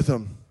time with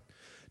them.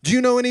 Do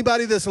you know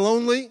anybody that's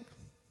lonely?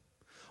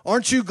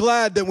 Aren't you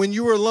glad that when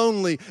you were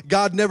lonely,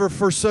 God never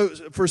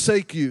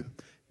forsake you?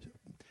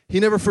 He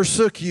never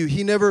forsook you.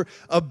 He never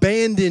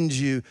abandoned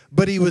you,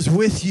 but he was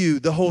with you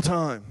the whole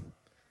time.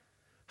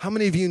 How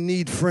many of you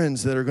need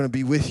friends that are going to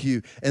be with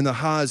you in the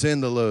highs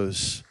and the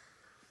lows?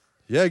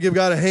 Yeah, give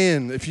God a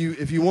hand if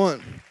you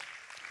want.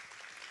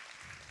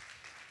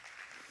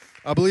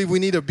 I believe we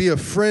need to be a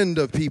friend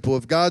of people.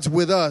 If God's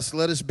with us,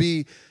 let us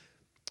be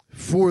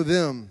for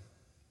them.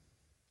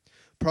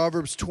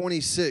 Proverbs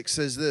 26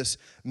 says this,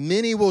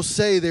 many will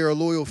say they are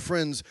loyal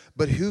friends,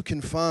 but who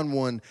can find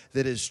one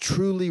that is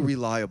truly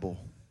reliable?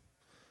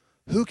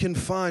 Who can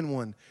find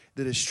one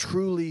that is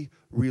truly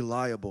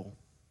reliable?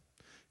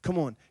 Come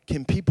on,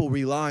 can people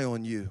rely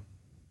on you?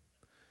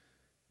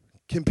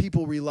 Can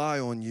people rely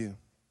on you?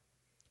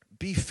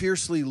 Be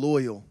fiercely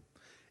loyal,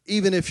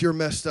 even if you're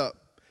messed up,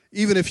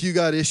 even if you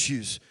got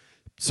issues.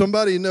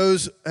 Somebody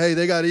knows, hey,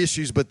 they got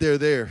issues, but they're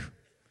there.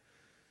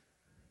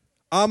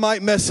 I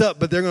might mess up,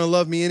 but they're going to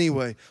love me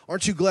anyway.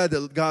 Aren't you glad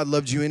that God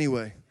loved you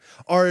anyway?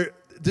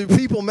 Do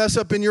people mess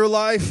up in your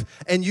life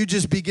and you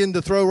just begin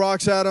to throw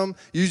rocks at them?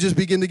 You just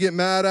begin to get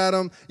mad at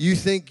them? You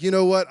think, you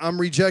know what,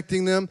 I'm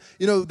rejecting them?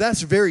 You know,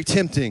 that's very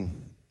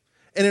tempting.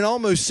 And it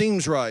almost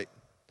seems right.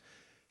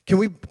 Can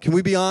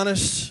we be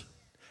honest?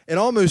 It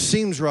almost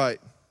seems right.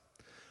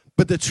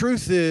 But the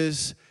truth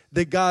is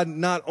that God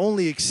not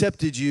only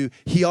accepted you,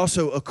 he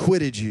also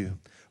acquitted you.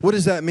 What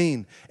does that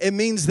mean? It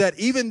means that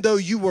even though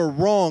you were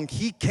wrong,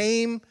 he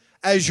came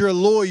as your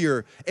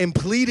lawyer and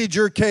pleaded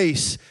your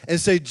case and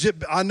say,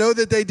 I know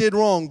that they did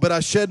wrong, but I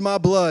shed my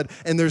blood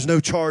and there's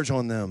no charge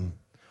on them.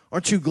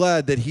 Aren't you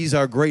glad that he's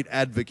our great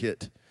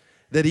advocate?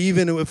 That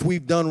even if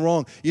we've done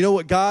wrong, you know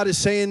what God is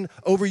saying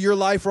over your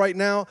life right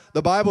now?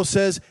 The Bible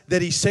says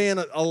that he's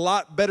saying a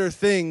lot better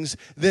things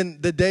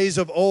than the days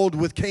of old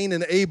with Cain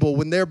and Abel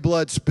when their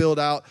blood spilled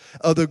out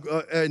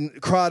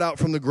and cried out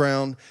from the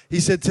ground.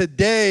 He said,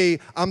 today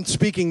I'm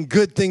speaking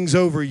good things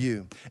over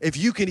you. If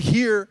you can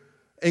hear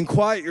and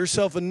quiet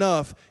yourself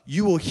enough,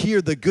 you will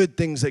hear the good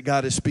things that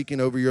God is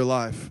speaking over your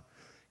life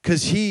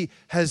because he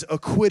has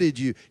acquitted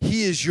you.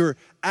 He is your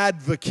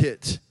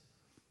advocate.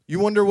 You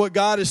wonder what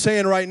God is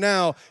saying right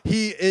now.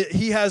 He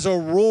has a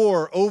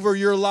roar over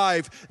your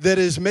life that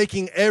is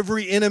making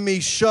every enemy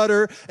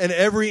shudder and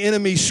every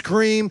enemy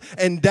scream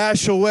and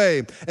dash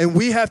away. And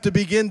we have to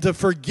begin to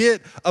forget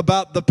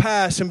about the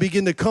past and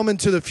begin to come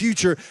into the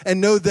future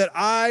and know that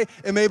I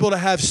am able to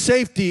have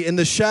safety in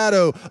the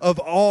shadow of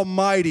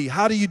Almighty.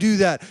 How do you do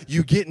that?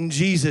 You get in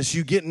Jesus.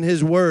 You get in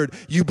his word.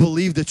 You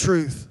believe the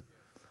truth.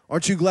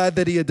 Aren't you glad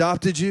that he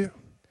adopted you?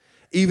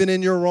 Even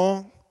in your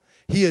wrong?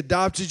 He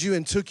adopted you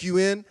and took you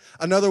in.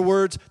 In other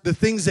words, the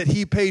things that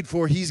he paid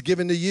for, he's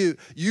given to you.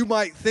 You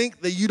might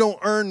think that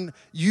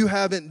you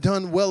haven't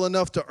done well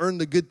enough to earn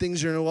the good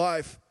things in your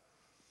life.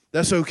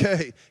 That's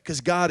okay,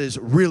 because God is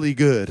really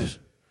good.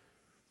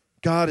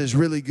 God is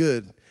really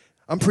good.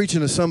 I'm preaching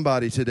to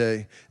somebody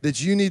today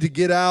that you need to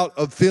get out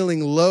of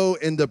feeling low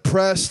and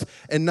depressed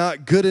and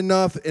not good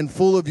enough and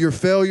full of your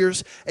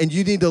failures. And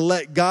you need to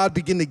let God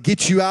begin to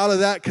get you out of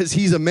that because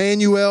he's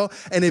Emmanuel.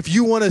 And if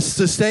you want to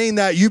sustain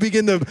that, you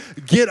begin to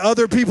get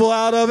other people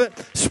out of it.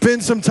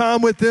 Spend some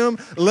time with them.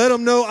 Let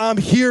them know I'm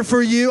here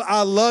for you.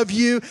 I love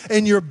you.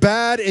 And you're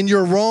bad and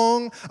you're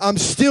wrong. I'm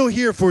still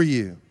here for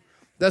you.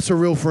 That's a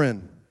real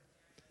friend.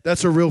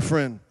 That's a real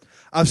friend.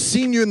 I've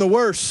seen you in the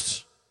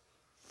worst.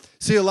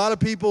 See, a lot of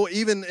people,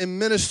 even in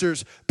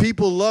ministers,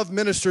 people love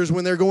ministers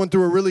when they're going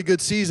through a really good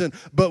season,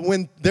 but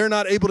when they're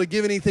not able to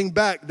give anything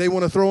back, they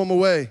want to throw them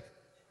away.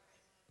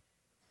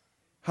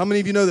 How many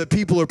of you know that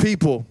people are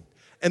people,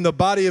 and the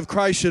body of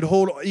Christ should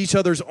hold each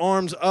other's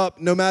arms up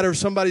no matter if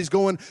somebody's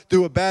going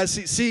through a bad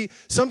season? See,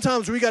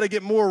 sometimes we got to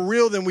get more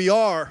real than we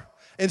are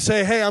and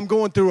say, hey, I'm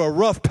going through a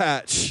rough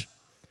patch,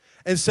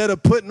 instead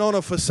of putting on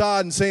a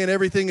facade and saying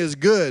everything is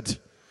good.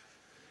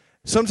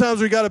 Sometimes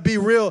we got to be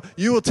real.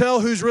 You will tell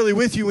who's really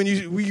with you when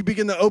you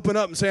begin to open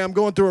up and say, I'm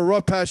going through a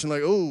rough patch. And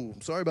like, oh,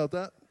 sorry about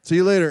that. See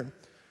you later.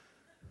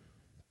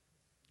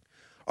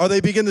 Or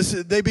they begin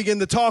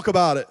to talk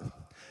about it.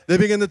 They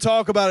begin to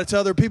talk about it to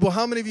other people.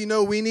 How many of you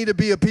know we need to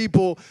be a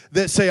people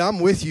that say, I'm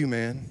with you,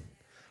 man.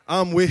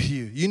 I'm with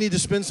you. You need to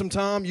spend some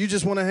time. You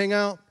just want to hang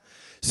out.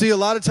 See, a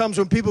lot of times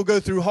when people go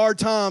through hard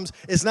times,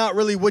 it's not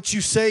really what you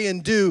say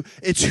and do.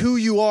 It's who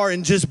you are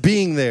and just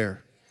being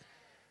there.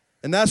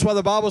 And that's why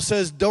the Bible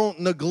says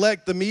don't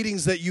neglect the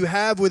meetings that you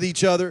have with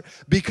each other,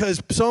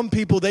 because some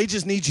people, they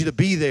just need you to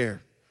be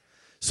there.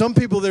 Some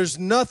people, there's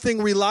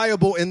nothing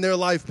reliable in their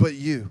life but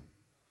you.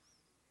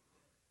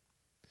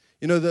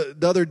 You know,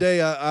 the other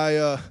day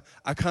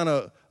I kind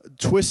of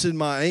twisted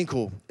my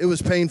ankle. It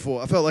was painful.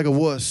 I felt like a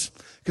wuss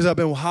because I've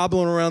been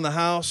hobbling around the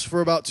house for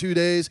about 2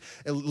 days.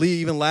 And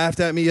Lee even laughed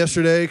at me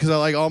yesterday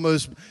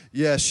because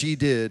yes, she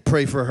did.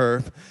 Pray for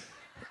her.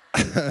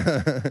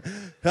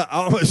 I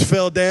almost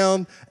fell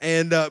down,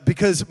 and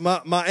because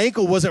my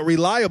ankle wasn't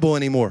reliable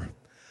anymore.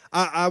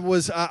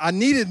 I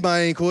needed my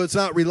ankle. It's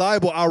not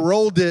reliable. I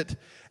rolled it,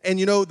 and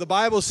you know the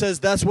Bible says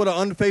that's what an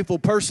unfaithful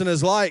person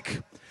is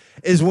like.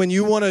 Is when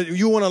you want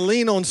to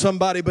lean on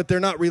somebody, but they're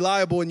not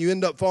reliable, and you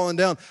end up falling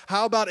down.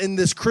 How about in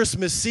this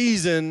Christmas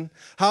season?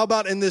 How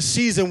about in this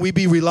season we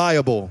be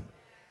reliable?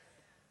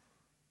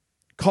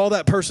 Call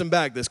that person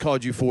back that's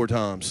called you 4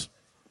 times.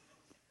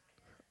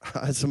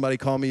 I had somebody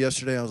call me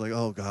yesterday. I was like,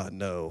 oh, God,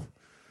 no.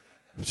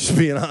 Just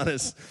being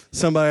honest.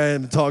 Somebody I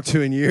hadn't talked to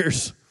in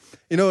years.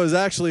 You know, it was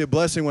actually a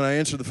blessing when I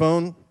answered the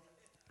phone.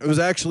 It was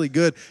actually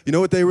good. You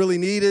know what they really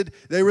needed?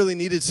 They really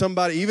needed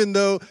somebody, even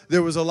though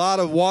there was a lot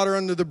of water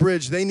under the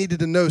bridge, they needed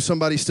to know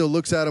somebody still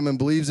looks at them and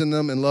believes in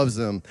them and loves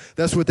them.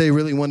 That's what they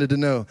really wanted to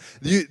know.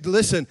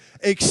 Listen,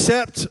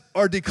 accept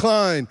or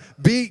decline.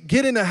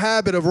 Get in a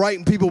habit of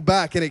writing people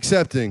back and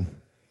accepting.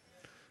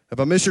 If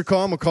I miss your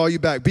call, I'm going to call you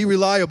back. Be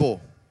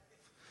reliable.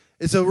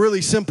 It's a really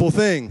simple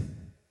thing.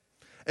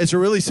 It's a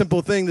really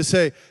simple thing to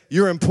say,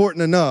 you're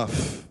important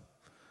enough.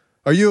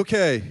 Are you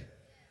okay?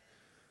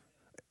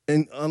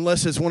 And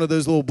unless it's one of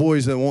those little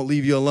boys that won't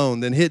leave you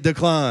alone, then hit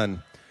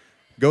decline.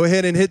 Go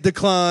ahead and hit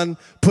decline.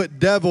 Put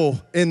devil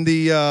in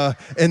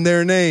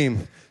their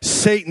name.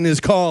 Satan is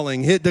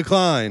calling. Hit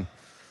decline.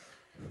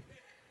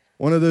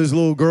 One of those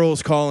little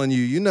girls calling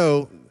you. You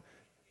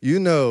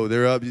know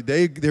they're up.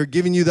 They're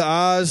giving you the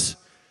eyes.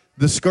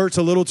 The skirt's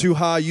a little too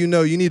high. You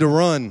know you need to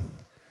run.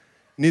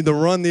 You need to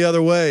run the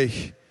other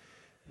way.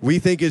 We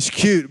think it's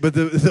cute, but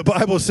the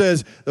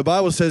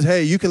Bible says,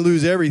 hey, you can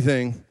lose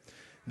everything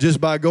just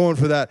by going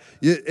for that.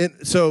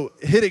 So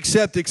hit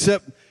accept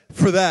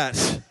for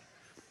that.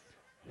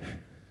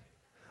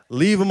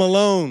 Leave them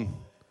alone.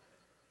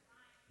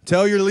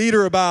 Tell your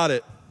leader about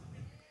it.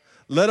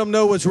 Let them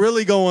know what's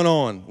really going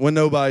on when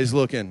nobody's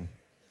looking.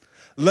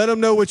 Let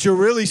them know what you're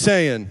really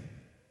saying.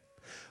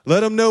 Let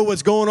them know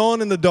what's going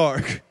on in the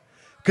dark.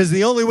 Because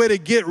the only way to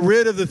get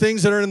rid of the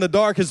things that are in the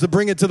dark is to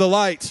bring it to the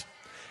light.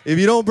 If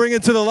you don't bring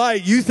it to the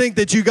light, you think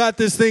that you got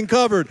this thing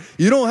covered.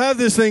 You don't have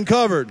this thing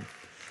covered.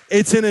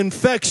 It's an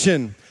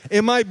infection.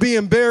 It might be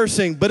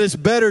embarrassing, but it's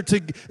better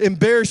to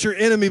embarrass your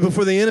enemy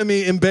before the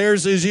enemy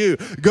embarrasses you.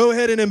 Go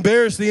ahead and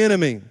embarrass the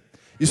enemy.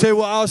 You say,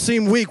 well, I'll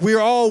seem weak. We are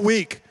all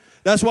weak.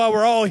 That's why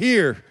we're all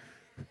here.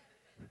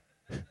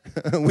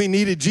 We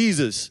needed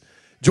Jesus.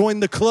 Join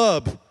the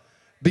club.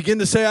 Begin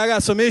to say, I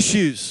got some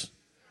issues.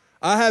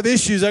 I have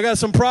issues. I got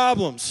some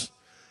problems.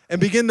 And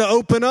begin to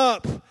open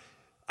up.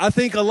 I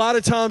think a lot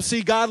of times,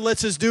 God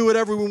lets us do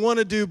whatever we want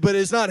to do, but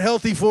it's not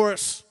healthy for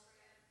us.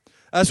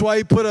 That's why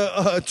he put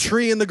a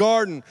tree in the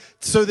garden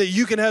so that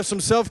you can have some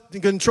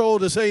self-control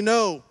to say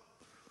no.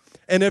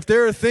 And if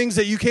there are things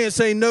that you can't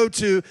say no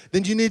to,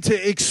 then you need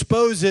to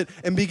expose it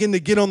and begin to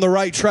get on the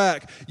right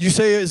track. You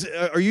say,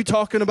 are you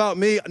talking about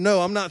me?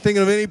 No, I'm not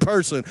thinking of any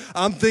person.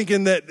 I'm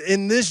thinking that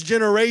in this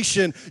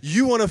generation,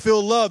 you want to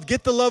feel loved.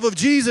 Get the love of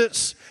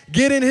Jesus.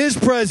 Get in his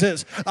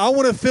presence. I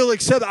want to feel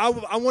accepted.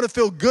 I want to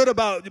feel good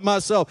about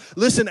myself.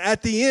 Listen,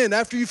 at the end,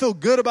 after you feel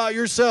good about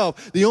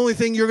yourself, the only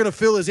thing you're going to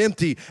feel is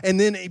empty and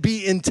then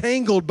be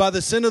entangled by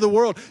the sin of the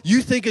world.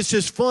 You think it's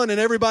just fun and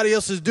everybody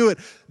else is doing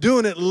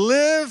it.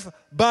 Live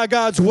by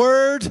God's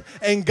word,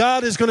 and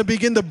God is going to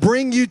begin to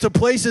bring you to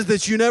places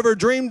that you never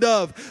dreamed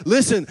of.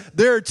 Listen,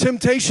 there are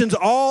temptations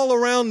all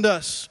around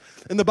us.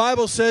 And the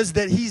Bible says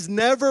that he's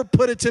never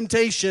put a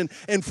temptation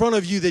in front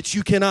of you that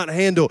you cannot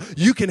handle.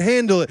 You can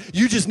handle it.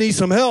 You just need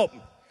some help.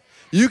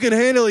 You can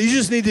handle it. You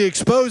just need to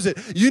expose it.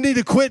 You need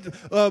to quit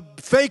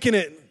faking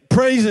it,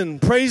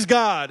 praise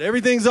God.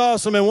 Everything's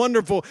awesome and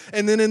wonderful.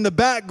 And then in the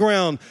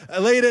background,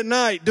 late at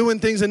night, doing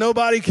things that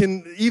nobody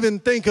can even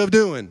think of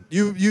doing.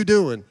 You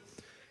doing.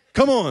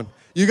 Come on.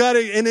 You got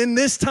to, and in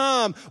this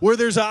time where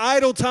there's an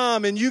idle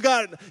time and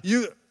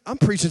I'm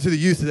preaching to the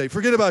youth today.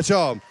 Forget about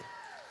y'all.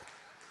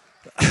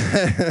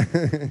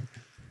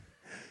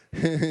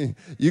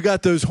 You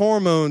got those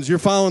hormones. You're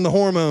following the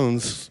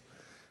hormones.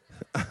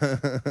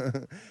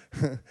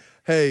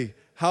 Hey,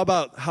 how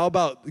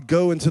about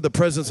go into the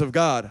presence of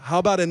God? How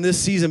about in this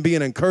season be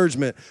an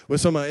encouragement with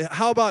somebody?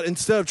 How about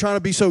instead of trying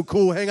to be so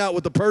cool, hang out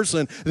with the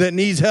person that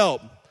needs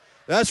help?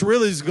 That's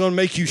really going to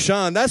make you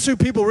shine. That's who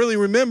people really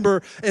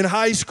remember in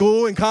high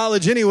school and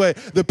college anyway.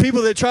 The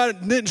people that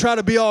didn't try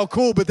to be all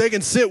cool, but they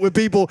can sit with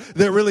people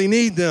that really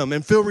need them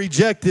and feel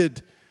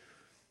rejected.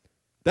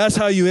 That's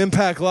how you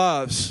impact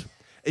lives.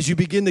 As you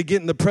begin to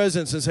get in the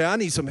presence and say, I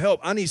need some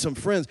help. I need some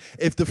friends.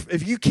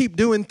 If you keep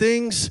doing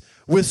things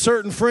with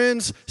certain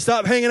friends,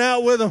 stop hanging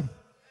out with them.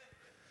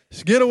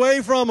 Just get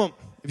away from them.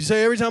 If you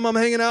say, every time I'm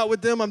hanging out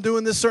with them, I'm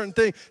doing this certain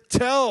thing,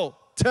 tell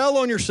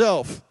on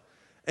yourself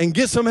and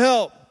get some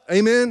help.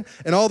 Amen.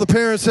 And all the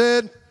parents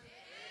said,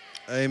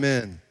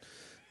 amen.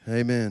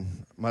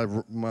 Amen. My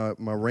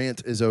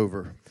rant is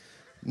over.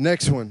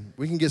 Next one.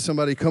 We can get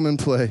somebody to come and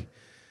play.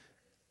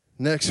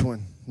 Next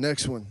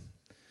one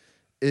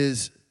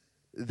is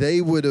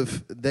they would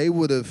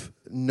have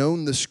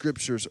known the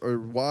scriptures, or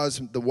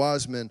the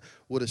wise men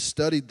would have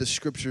studied the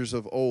scriptures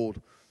of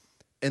old,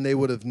 and they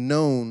would have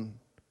known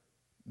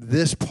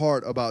this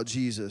part about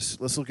Jesus.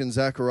 Let's look in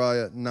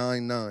Zechariah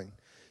 9:9. It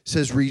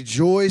says,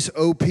 "Rejoice,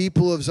 O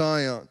people of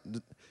Zion.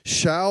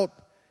 Shout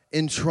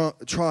in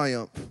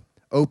triumph,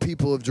 O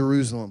people of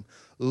Jerusalem.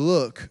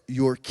 Look,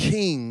 your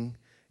king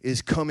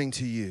is coming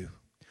to you.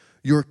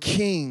 Your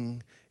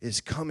king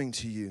is coming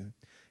to you.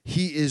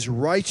 He is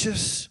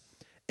righteous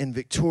and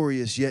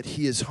victorious, yet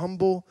he is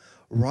humble,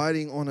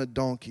 riding on a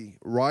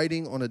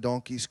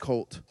donkey's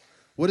colt."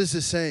 What is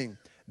this saying?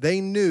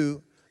 They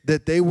knew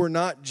that they were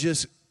not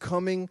just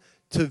coming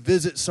to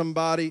visit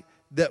somebody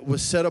that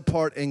was set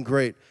apart and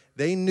great.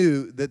 They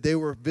knew that they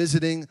were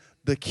visiting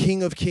the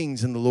King of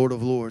Kings and the Lord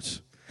of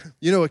Lords.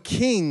 You know, a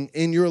king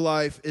in your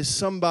life is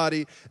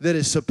somebody that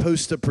is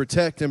supposed to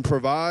protect and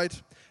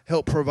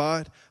help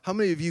provide. How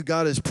many of you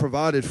God has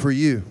provided for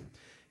you?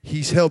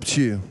 He's helped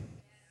you.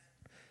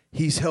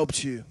 He's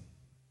helped you.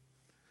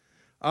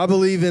 I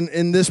believe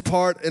in this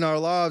part in our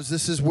lives,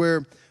 this is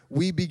where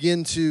we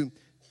begin to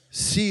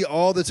see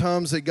all the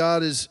times that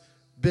God has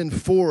been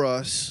for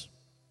us,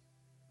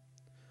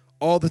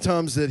 all the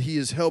times that he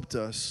has helped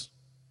us,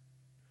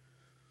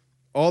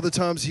 all the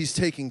times he's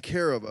taken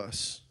care of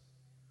us,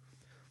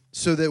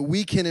 so that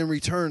we can in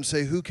return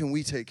say, who can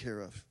we take care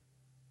of?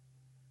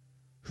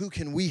 Who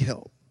can we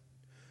help?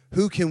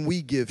 Who can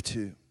we give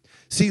to?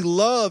 See,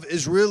 love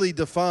is really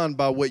defined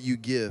by what you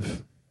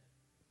give.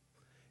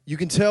 You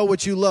can tell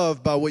what you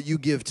love by what you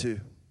give to.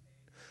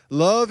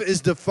 Love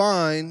is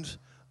defined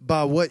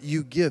by what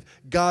you give.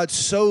 God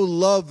so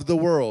loved the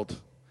world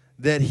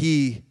that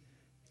he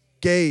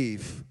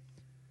gave.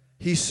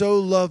 He so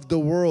loved the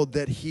world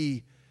that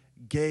he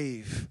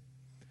gave.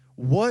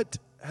 What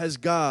has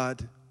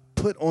God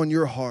put on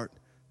your heart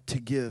to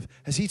give?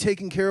 Has he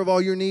taken care of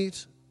all your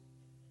needs?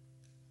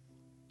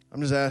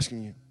 I'm just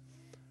asking you.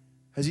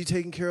 Has he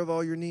taken care of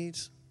all your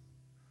needs?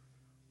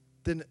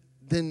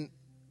 Then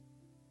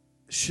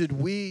should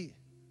we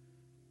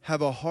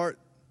have a heart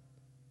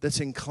that's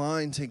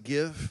inclined to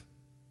give?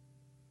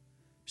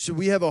 Should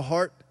we have a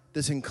heart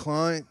that's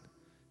inclined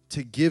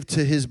to give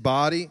to his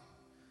body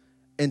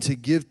and to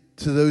give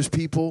to those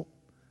people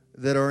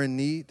that are in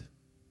need?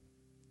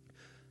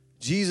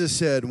 Jesus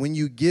said, when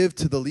you give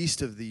to the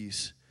least of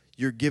these,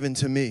 you're given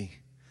to me.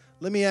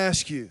 Let me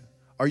ask you,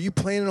 are you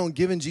planning on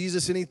giving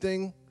Jesus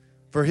anything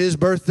for his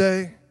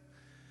birthday?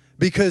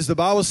 Because the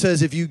Bible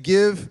says if you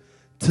give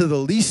to the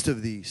least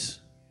of these,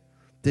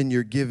 then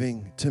you're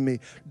giving to me.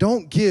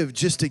 Don't give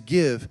just to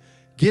give.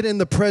 Get in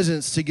the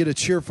presence to get a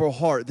cheerful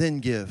heart, then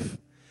give.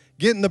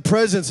 Get in the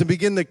presence and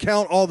begin to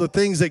count all the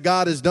things that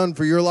God has done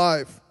for your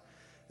life,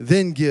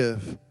 then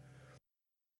give.